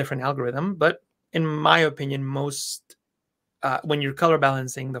a different algorithm. But in my opinion, most, when you're color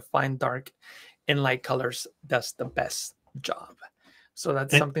balancing, the find dark and light colors does the best job. So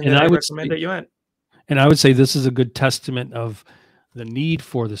that's something that I would recommend that you add. And I would say this is a good testament of the need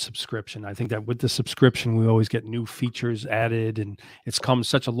for the subscription. I think that with the subscription, we always get new features added, and it's come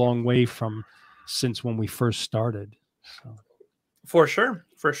such a long way since when we first started. So. For sure.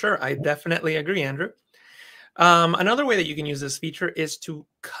 I definitely agree, Andrew. Another way that you can use this feature is to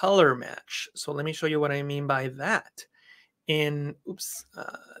color match. So let me show you what I mean by that. Let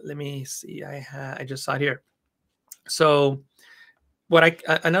me see. I just saw it here. So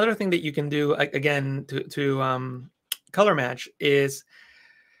another thing that you can do, again, to color match is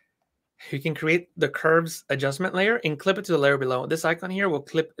you can create the curves adjustment layer and clip it to the layer below. This icon here will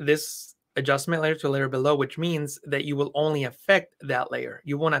clip this adjustment layer to a layer below, which means that you will only affect that layer.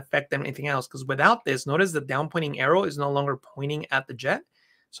 You won't affect anything else, because without this, notice the down pointing arrow is no longer pointing at the jet.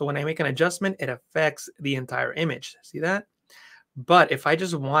 So when I make an adjustment, it affects the entire image. See that? But if I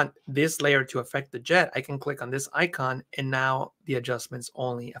just want this layer to affect the jet, I can click on this icon, and now the adjustments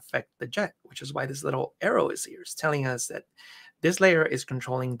only affect the jet, which is why this little arrow is here. It's telling us that this layer is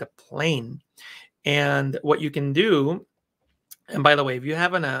controlling the plane. And what you can do, and by the way, if you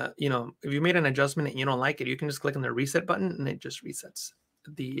have if you made an adjustment and you don't like it, you can just click on the reset button and it just resets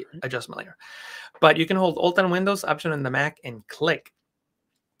the adjustment layer. But you can hold Alt on Windows, Option on the Mac, and click.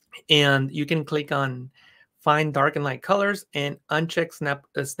 And you can click on find dark and light colors and uncheck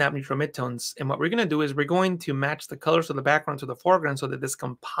snap neutral midtones. And what we're going to do is we're going to match the colors of the background to the foreground so that this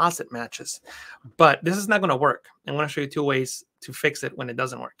composite matches. But this is not going to work. I'm going to show you 2 ways to fix it when it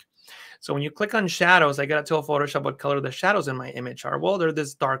doesn't work. So when you click on shadows, I got to tell Photoshop what color the shadows in my image are. Well, they're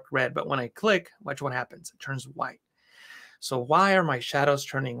this dark red, but when I click, watch what happens. It turns white. So why are my shadows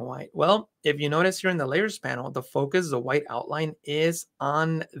turning white? Well, if you notice here in the layers panel, the focus, the white outline is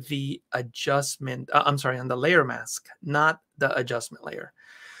on the adjustment. On the layer mask, not the adjustment layer.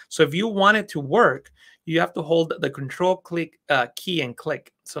 So if you want it to work, you have to hold the control key and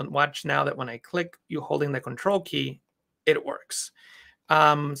click. So watch now that when I click, you holding the control key, it works.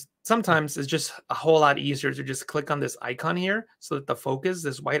 Sometimes it's just a whole lot easier to just click on this icon here so that the focus,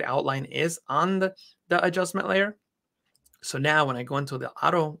 this white outline, is on the adjustment layer. So now when I go into the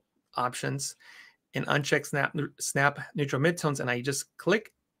auto options and uncheck snap neutral midtones, and I just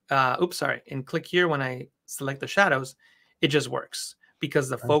click, and click here when I select the shadows, it just works because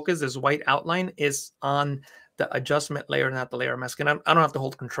the focus, this white outline, is on the adjustment layer, not the layer mask. And I don't have to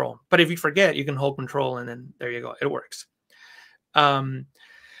hold control. But if you forget, you can hold control, and then there you go. It works.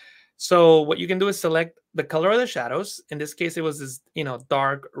 So what you can do is select the color of the shadows. In this case, it was this,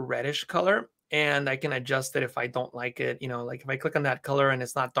 dark reddish color. And I can adjust it if I don't like it. Like if I click on that color and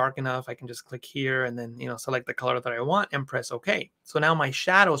it's not dark enough, I can just click here and then, select the color that I want and press OK. So now my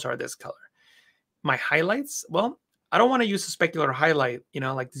shadows are this color. My highlights, well, I don't want to use a specular highlight,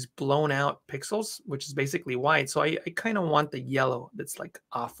 like these blown out pixels, which is basically white. So I kind of want the yellow that's like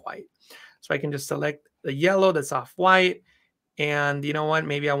off-white. So I can just select the yellow that's off-white. And you know what?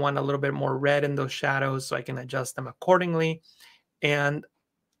 Maybe I want a little bit more red in those shadows, so I can adjust them accordingly. And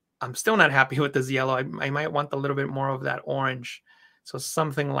I'm still not happy with this yellow. I might want a little bit more of that orange. So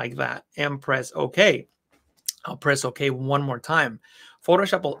something like that, and press OK. I'll press OK one more time.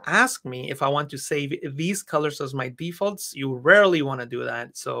 Photoshop will ask me if I want to save these colors as my defaults. You rarely want to do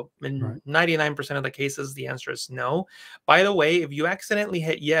that. So in 99% of the cases, the answer is no. By the way, if you accidentally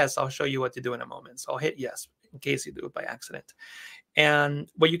hit yes, I'll show you what to do in a moment. So I'll hit yes in case you do it by accident. And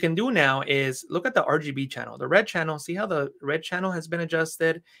what you can do now is look at the RGB channel, the red channel. See how the red channel has been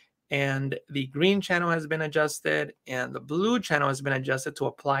adjusted, and the green channel has been adjusted, and the blue channel has been adjusted to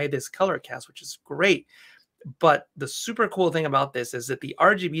apply this color cast, which is great. But the super cool thing about this is that the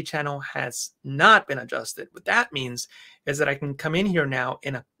RGB channel has not been adjusted. What that means is that I can come in here now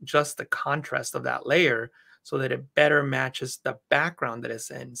and adjust the contrast of that layer so that it better matches the background that it's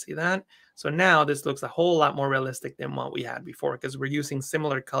in. See that? So now this looks a whole lot more realistic than what we had before, because we're using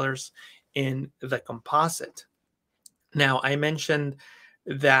similar colors in the composite. Now, I mentioned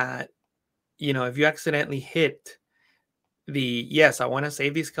that, if you accidentally hit the yes, I want to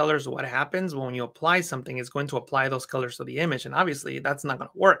save these colors, what happens when you apply something is going to apply those colors to the image. And obviously that's not going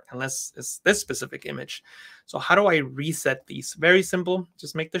to work unless it's this specific image. So how do I reset these? Very simple.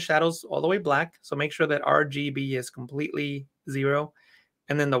 Just make the shadows all the way black. So make sure that RGB is completely 0.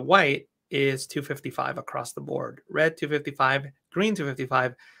 And then the white is 255 across the board. Red 255, green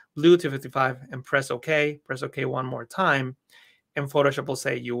 255, blue 255, and press OK. Press OK one more time. And Photoshop will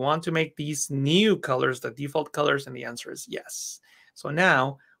say, you want to make these new colors the default colors? And the answer is yes. So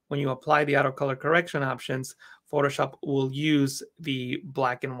now when you apply the auto color correction options, Photoshop will use the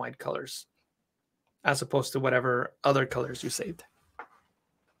black and white colors as opposed to whatever other colors you saved.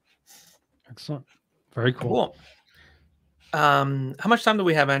 Excellent. Very cool. Cool. How much time do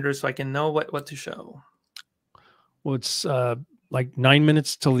we have, Andrew, so I can know what to show? Well, it's like 9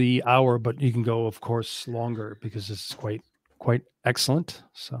 minutes till the hour, but you can go, of course, longer because this is quite excellent.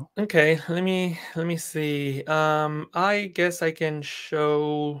 So okay, let me see. I guess I can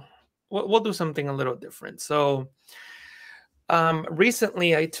show. We'll do something a little different. So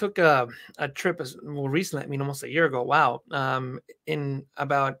recently I took a trip. Well, recently, I mean almost a year ago. Wow. In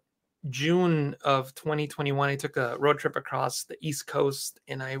about June of 2021, I took a road trip across the East Coast,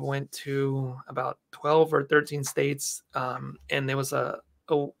 and I went to about 12 or 13 states. And there was a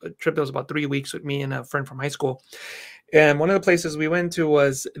trip that was about 3 weeks with me and a friend from high school. And one of the places we went to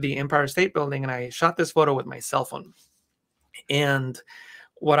was the Empire State Building, and I shot this photo with my cell phone. And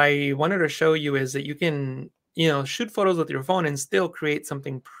what I wanted to show you is that you can, shoot photos with your phone and still create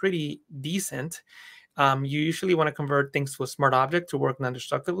something pretty decent. You usually want to convert things to a smart object to work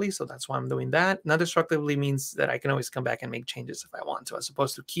non-destructively. So that's why I'm doing that. Non-destructively means that I can always come back and make changes if I want to, as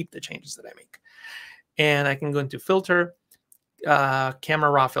opposed to keep the changes that I make. And I can go into filter, camera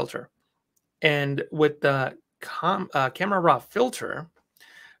raw filter. And with the camera raw filter,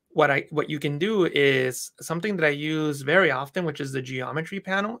 what you can do is something that I use very often, which is the geometry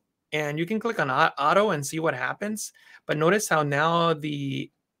panel. And you can click on auto and see what happens. But notice how now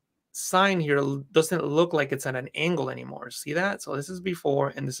the sign here doesn't look like it's at an angle anymore. See that? So this is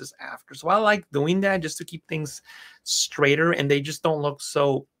before and this is after. So I like doing that just to keep things straighter, and they just don't look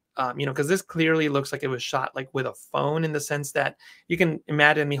so because this clearly looks like it was shot like with a phone, in the sense that you can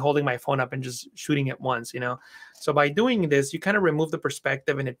imagine me holding my phone up and just shooting it once, So by doing this, you kind of remove the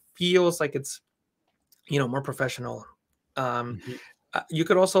perspective and it feels like it's, more professional. You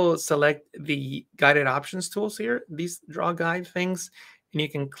could also select the guided options tools here, these draw guide things, and you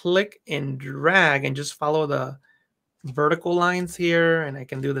can click and drag and just follow the vertical lines here. And I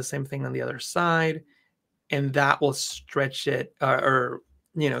can do the same thing on the other side, and that will stretch it or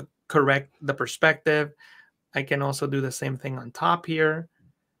correct the perspective. I can also do the same thing on top here,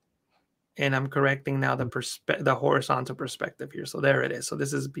 and I'm correcting now the horizontal perspective here. So there it is. So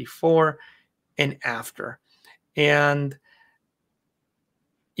this is before and after, and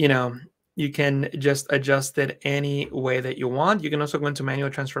you can just adjust it any way that you want. You can also go into manual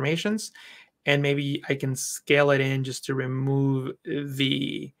transformations, and maybe I can scale it in just to remove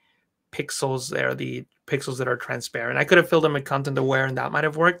the pixels there, the pixels that are transparent. I could have filled them with content aware and that might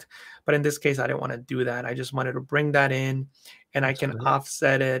have worked, but in this case I didn't want to do that. I just wanted to bring that in, and I can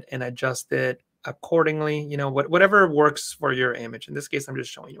offset it and adjust it accordingly, whatever works for your image. In this case, I'm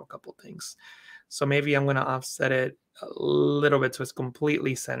just showing you a couple things. So maybe I'm going to offset it a little bit so it's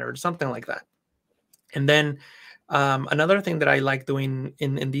completely centered, something like that. And then another thing that I like doing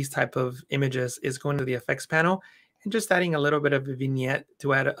in these type of images is going to the effects panel and just adding a little bit of a vignette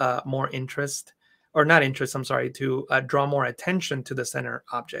to add more interest, or not interest, I'm sorry, to draw more attention to the center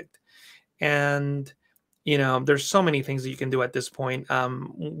object. And, there's so many things that you can do at this point.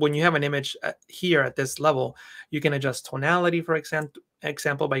 When you have an image here at this level, you can adjust tonality, for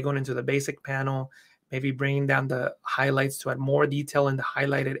example, by going into the basic panel, maybe bringing down the highlights to add more detail in the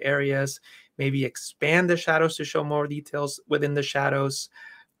highlighted areas, maybe expand the shadows to show more details within the shadows.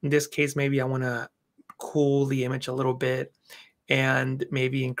 In this case, maybe I want to cool the image a little bit and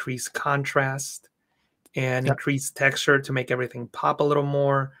maybe increase contrast and increase texture to make everything pop a little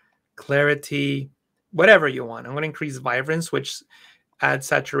more, clarity, whatever you want. I'm going to increase vibrance, which adds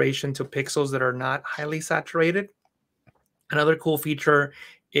saturation to pixels that are not highly saturated. Another cool feature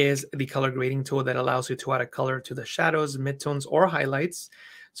is the color grading tool that allows you to add a color to the shadows, midtones, or highlights.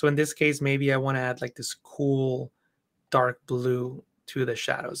 So in this case, maybe I want to add like this cool dark blue to the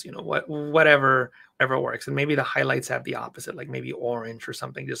shadows, you know, whatever works. And maybe the highlights have the opposite, like maybe orange or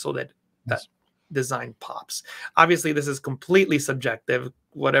something, just so that that design pops. Obviously, this is completely subjective,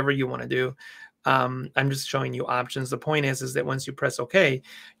 whatever you want to do. I'm just showing you options. The point is that once you press OK,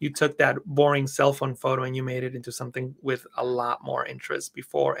 you took that boring cell phone photo and you made it into something with a lot more interest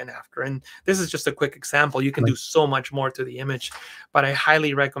before and after. And this is just a quick example. You can do so much more to the image, but I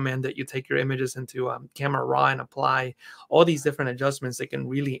highly recommend that you take your images into Camera Raw and apply all these different adjustments that can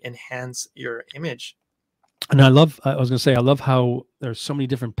really enhance your image. And I was going to say, I love how there's so many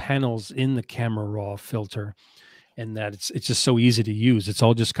different panels in the Camera Raw filter, and that it's just so easy to use. It's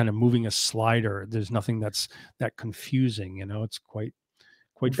all just kind of moving a slider. There's nothing that's that confusing, you know. It's quite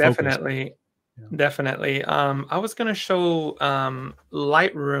definitely focused. Definitely. I was gonna show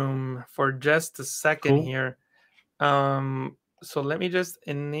Lightroom for just a second here. So let me just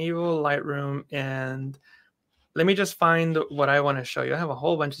enable Lightroom, and let me just find what I want to show you. I have a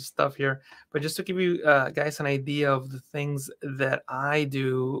whole bunch of stuff here, but just to give you guys an idea of the things that I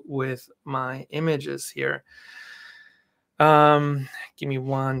do with my images here. Give me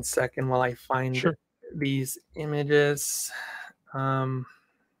 1 second while I find these images. So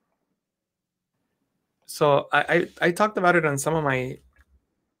I talked about it on some of my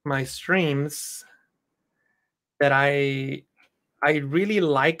streams that I really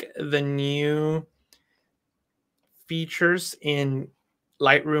like the new features in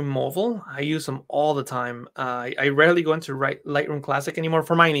Lightroom Mobile. I use them all the time. I rarely go into Lightroom Classic anymore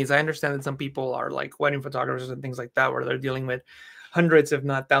for my needs. I understand that some people are like wedding photographers and things like that, where they're dealing with hundreds, if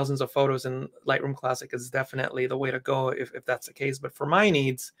not thousands of photos, and Lightroom Classic is definitely the way to go if that's the case. But for my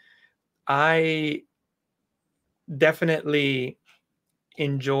needs, I definitely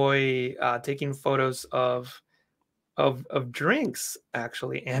enjoy taking photos of drinks,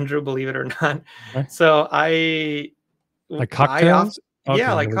 actually, Andrew, believe it or not. So like cocktails?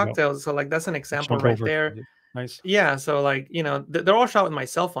 Yeah, like cocktails. So like that's an example right there. Nice. Yeah, so like, you know, they're all shot with my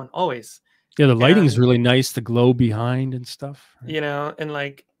cell phone always. Yeah, the lighting is really nice, the glow behind and stuff. Right? You know, and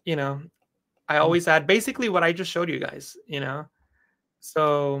like, you know, I always add basically what I just showed you guys, you know.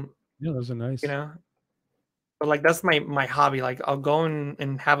 So yeah, those are nice. You know, but like that's my hobby. Like I'll go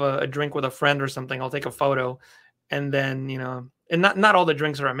and have a drink with a friend or something. I'll take a photo, and then, you know, and not all the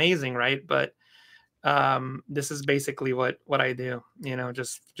drinks are amazing, right? But this is basically what I do, you know,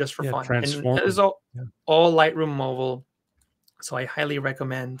 just for fun. And it's all Lightroom Mobile, so I highly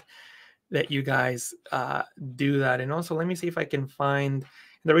recommend that you guys do that. And also, let me see if I can find.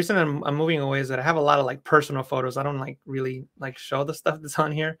 The reason I'm moving away is that I have a lot of like personal photos. I don't like really like show the stuff that's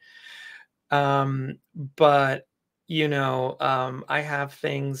on here, but you know, I have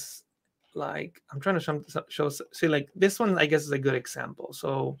things like, I'm trying to show see, like this one I guess is a good example.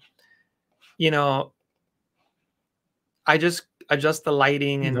 So, you know, I just adjust the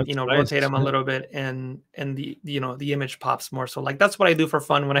lighting and, you know, rotate them a little bit, and the, you know, the image pops more. So like that's what I do for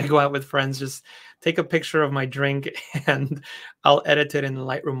fun when I go out with friends. Just take a picture of my drink and I'll edit it in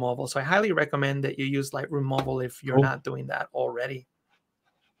Lightroom Mobile. So I highly recommend that you use Lightroom Mobile if you're not doing that already.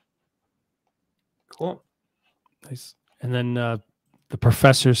 Cool. Nice. And then the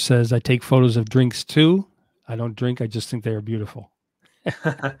professor says, I take photos of drinks too. I don't drink. I just think they are beautiful.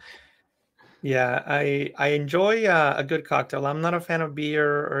 Yeah, I enjoy a good cocktail. I'm not a fan of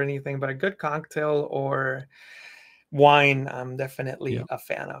beer or anything, but a good cocktail or wine, I'm definitely a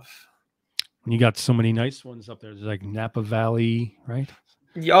fan of. You got so many nice ones up there. There's like Napa Valley, right?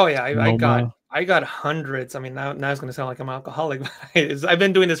 Oh yeah, I got hundreds. I mean, now it's going to sound like I'm an alcoholic, but I've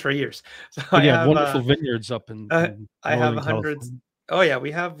been doing this for years. So I have wonderful vineyards up in I have hundreds. California. Oh yeah,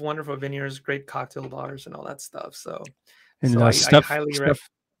 we have wonderful vineyards, great cocktail bars, and all that stuff. So, and I highly recommend.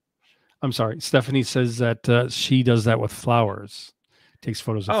 I'm sorry, Stephanie says that she does that with flowers, takes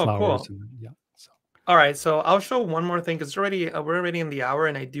photos of flowers. Cool. And, so. All right, so I'll show one more thing because we're already in the hour,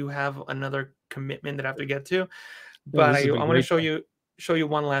 and I do have another commitment that I have to get to. But I want to show you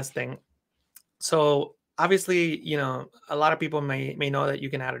one last thing. So obviously, you know, a lot of people may know that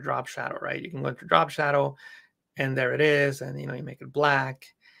you can add a drop shadow, right? You can go into drop shadow, and there it is, and you know, you make it black,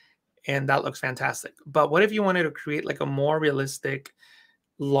 and that looks fantastic. But what if you wanted to create like a more realistic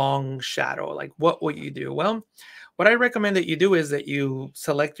long shadow? Like what would you do? Well, what I recommend that you do is that you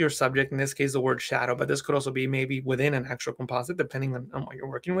select your subject, in this case the word shadow, but this could also be maybe within an actual composite depending on what you're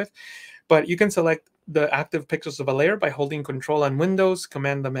working with. But you can select the active pixels of a layer by holding Control on Windows,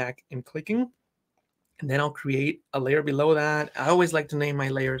 Command the Mac, and clicking. And then I'll create a layer below that. I always like to name my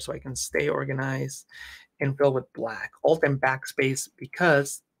layers so I can stay organized and fill with black. Alt and backspace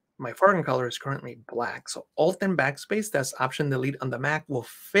because my foreground color is currently black. So Alt and backspace, that's Option Delete on the Mac, will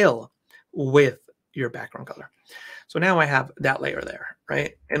fill with your background color. So now I have that layer there,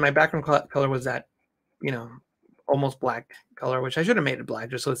 right? And my background color was that, you know, almost black color, which I should have made it black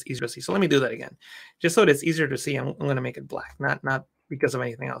just so it's easier to see. So let me do that again. Just so it's easier to see, I'm going to make it black, not because of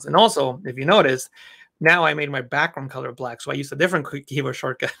anything else. And also, if you notice, now I made my background color black. So I used a different keyboard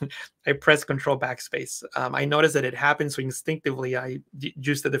shortcut. I pressed Control Backspace. I noticed that it happened. So instinctively, I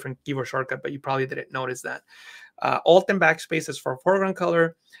used a different keyboard shortcut, but you probably didn't notice that. Alt and Backspace is for foreground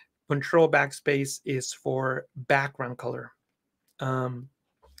color. Control Backspace is for background color.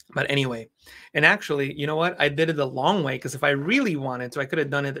 But anyway, and actually, you know what? I did it the long way because if I really wanted to, I could have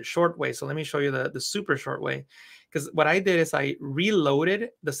done it the short way. So let me show you the super short way. Because what I did is I reloaded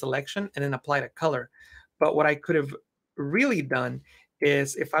the selection and then applied a color. But what I could have really done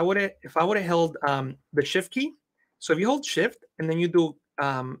is if I would have held the Shift key. So if you hold Shift and then you do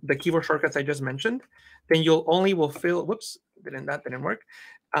the keyboard shortcuts I just mentioned, then you'll only will fill. Whoops, that didn't work.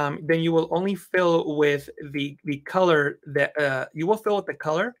 Then you will only fill with the color that you will fill with the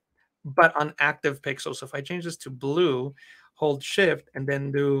color, but on active pixels. So if I change this to blue, hold Shift and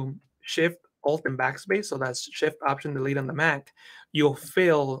then do Shift, Alt, and Backspace. So that's Shift, Option, Delete on the Mac. You'll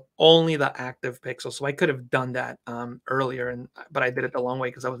fill only the active pixels. So I could have done that earlier, but I did it the long way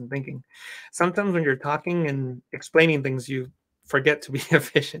because I wasn't thinking. Sometimes when you're talking and explaining things, you forget to be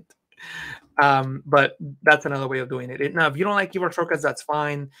efficient. But that's another way of doing it. Now, if you don't like keyboard shortcuts, that's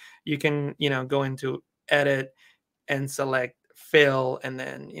fine. You can, go into Edit and select Fill, and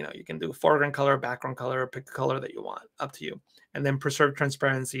then, you can do foreground color, background color, pick the color that you want, up to you. And then preserve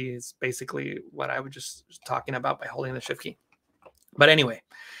transparency is basically what I was just talking about by holding the Shift key. But anyway,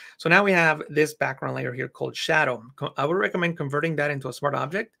 so now we have this background layer here called shadow. I would recommend converting that into a smart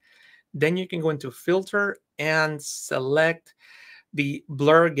object. Then you can go into Filter and select the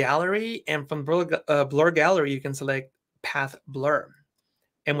blur gallery, and from blur gallery you can select path blur.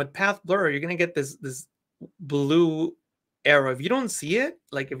 And with path blur, you're going to get this blue arrow. If you don't see it,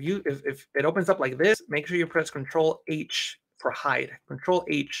 like if it opens up like this, make sure you press Control H for hide. Control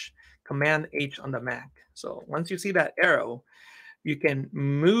H, Command H on the Mac. So once you see that arrow, you can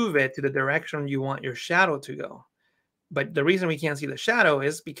move it to the direction you want your shadow to go. But the reason we can't see the shadow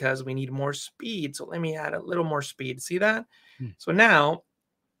is because we need more speed. So let me add a little more speed. See that? So now,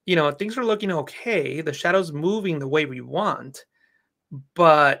 things are looking okay. The shadow's moving the way we want,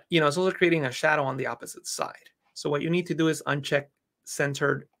 but, it's also creating a shadow on the opposite side. So what you need to do is uncheck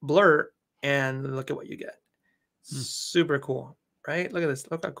centered blur and look at what you get. Super cool, right? Look at this.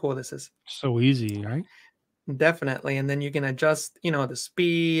 Look how cool this is. So easy, right? Definitely. And then you can adjust, the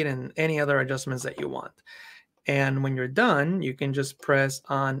speed and any other adjustments that you want. And when you're done, you can just press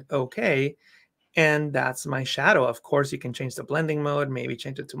on OK. And that's my shadow. Of course, you can change the blending mode, maybe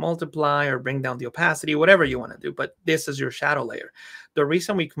change it to multiply or bring down the opacity, whatever you want to do. But this is your shadow layer. The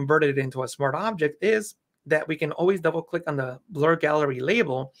reason we converted it into a smart object is that we can always double click on the blur gallery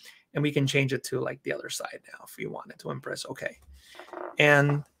label and we can change it to like the other side now if we wanted to press OK.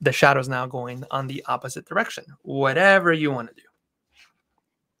 And the shadow is now going on the opposite direction, whatever you want to do.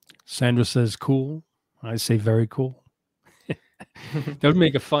 Sandra says cool. I say very cool. That would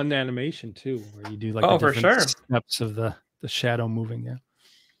make a fun animation too, where you do like for sure steps of the shadow moving. Yeah.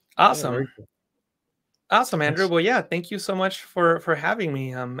 Awesome. Yeah, cool. Awesome, Andrew. Well, yeah, thank you so much for having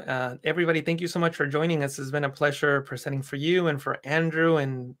me. Everybody, thank you so much for joining us. It's been a pleasure presenting for you and for Andrew.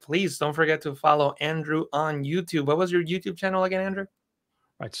 And please don't forget to follow Andrew on YouTube. What was your YouTube channel again, Andrew?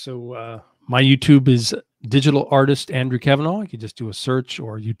 Right. So my YouTube is Digital Artist Andrew Kavanagh. You can just do a search,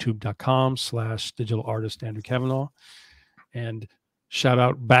 or youtube.com/Digital Artist Andrew Kavanagh. And shout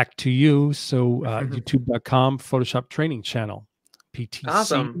out back to you. So youtube.com Photoshop Training Channel, PTC.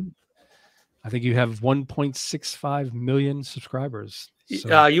 Awesome. I think you have 1.65 million subscribers.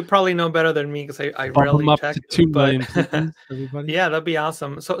 So you probably know better than me because I rarely check. 2 million people, everybody. Yeah, that'd be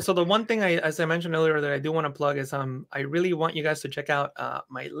awesome. So the one thing as I mentioned earlier that I do want to plug is I really want you guys to check out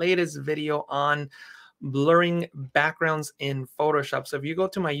my latest video on blurring backgrounds in Photoshop. So if you go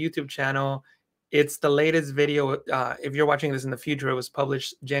to my YouTube channel, it's the latest video. If you're watching this in the future, it was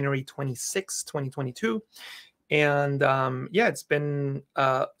published January 26, 2022. And yeah, it's been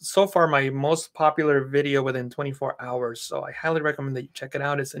so far my most popular video within 24 hours. So I highly recommend that you check it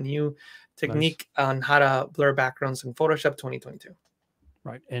out. It's a new technique on how to blur backgrounds in Photoshop 2022.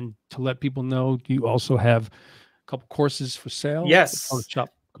 Right. And to let people know, you also have a couple courses for sale. Yes. Photoshop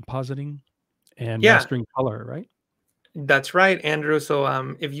compositing and mastering color, right? That's right, Andrew.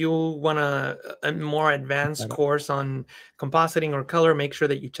 So if you want a more advanced course on compositing or color, make sure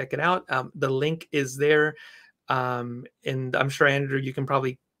that you check it out. The link is there. And I'm sure, Andrew, you can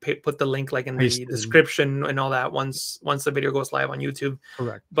probably put the link like in the description and all that once the video goes live on YouTube.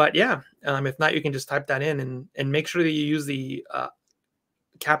 Correct. But yeah, if not, you can just type that in and make sure that you use the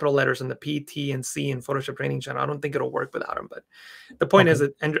capital letters in the P, T, and C in Photoshop Training Channel. I don't think it'll work without them, but the point is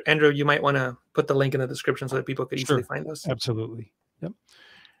that Andrew, you might want to put the link in the description so that people could easily find us. Absolutely. Yep.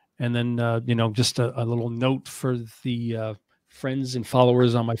 And then, you know, just a little note for the friends and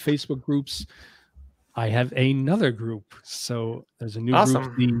followers on my Facebook groups. I have another group. So there's a new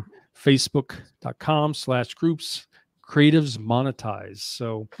group, the facebook.com/groups Creatives Monetize.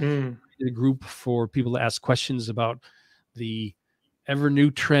 So a group for people to ask questions about the ever new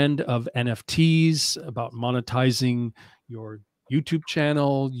trend of NFTs, about monetizing your YouTube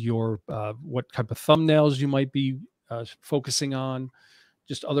channel, your what type of thumbnails you might be focusing on,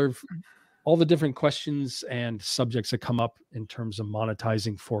 just all the different questions and subjects that come up in terms of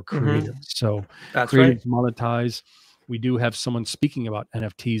monetizing for creatives. So that's Creatives Monetize. We do have someone speaking about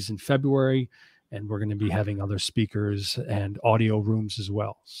NFTs in February, and we're going to be having other speakers and audio rooms as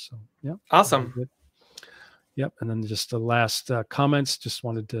well. So yeah, awesome. Yep. And then just the last comments, just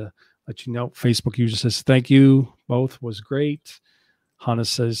wanted to let you know, Facebook user says, thank you both, was great. Hannah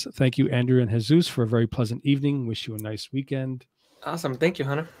says, thank you, Andrew and Jesus, for a very pleasant evening. Wish you a nice weekend. Awesome. Thank you,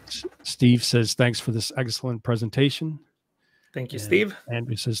 Hannah. Steve says, thanks for this excellent presentation. Thank you, Steve.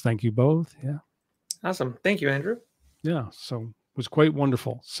 Andrew says, thank you both. Yeah. Awesome. Thank you, Andrew. Yeah. So it was quite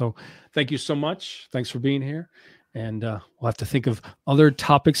wonderful. So thank you so much. Thanks for being here. And we'll have to think of other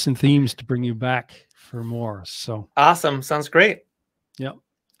topics and themes to bring you back for more. So awesome. Sounds great. Yep.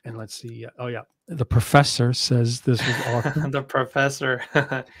 And let's see. Oh yeah. The professor says this was awesome. The professor.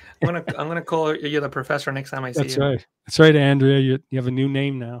 I'm gonna call you the professor next time I see you. That's right. That's right, Andrea. You have a new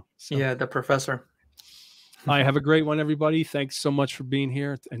name now. So. Yeah, the professor. All right, have a great one, everybody. Thanks so much for being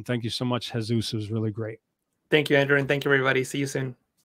here, and thank you so much, Jesus. It was really great. Thank you, Andrew, and thank you, everybody. See you soon.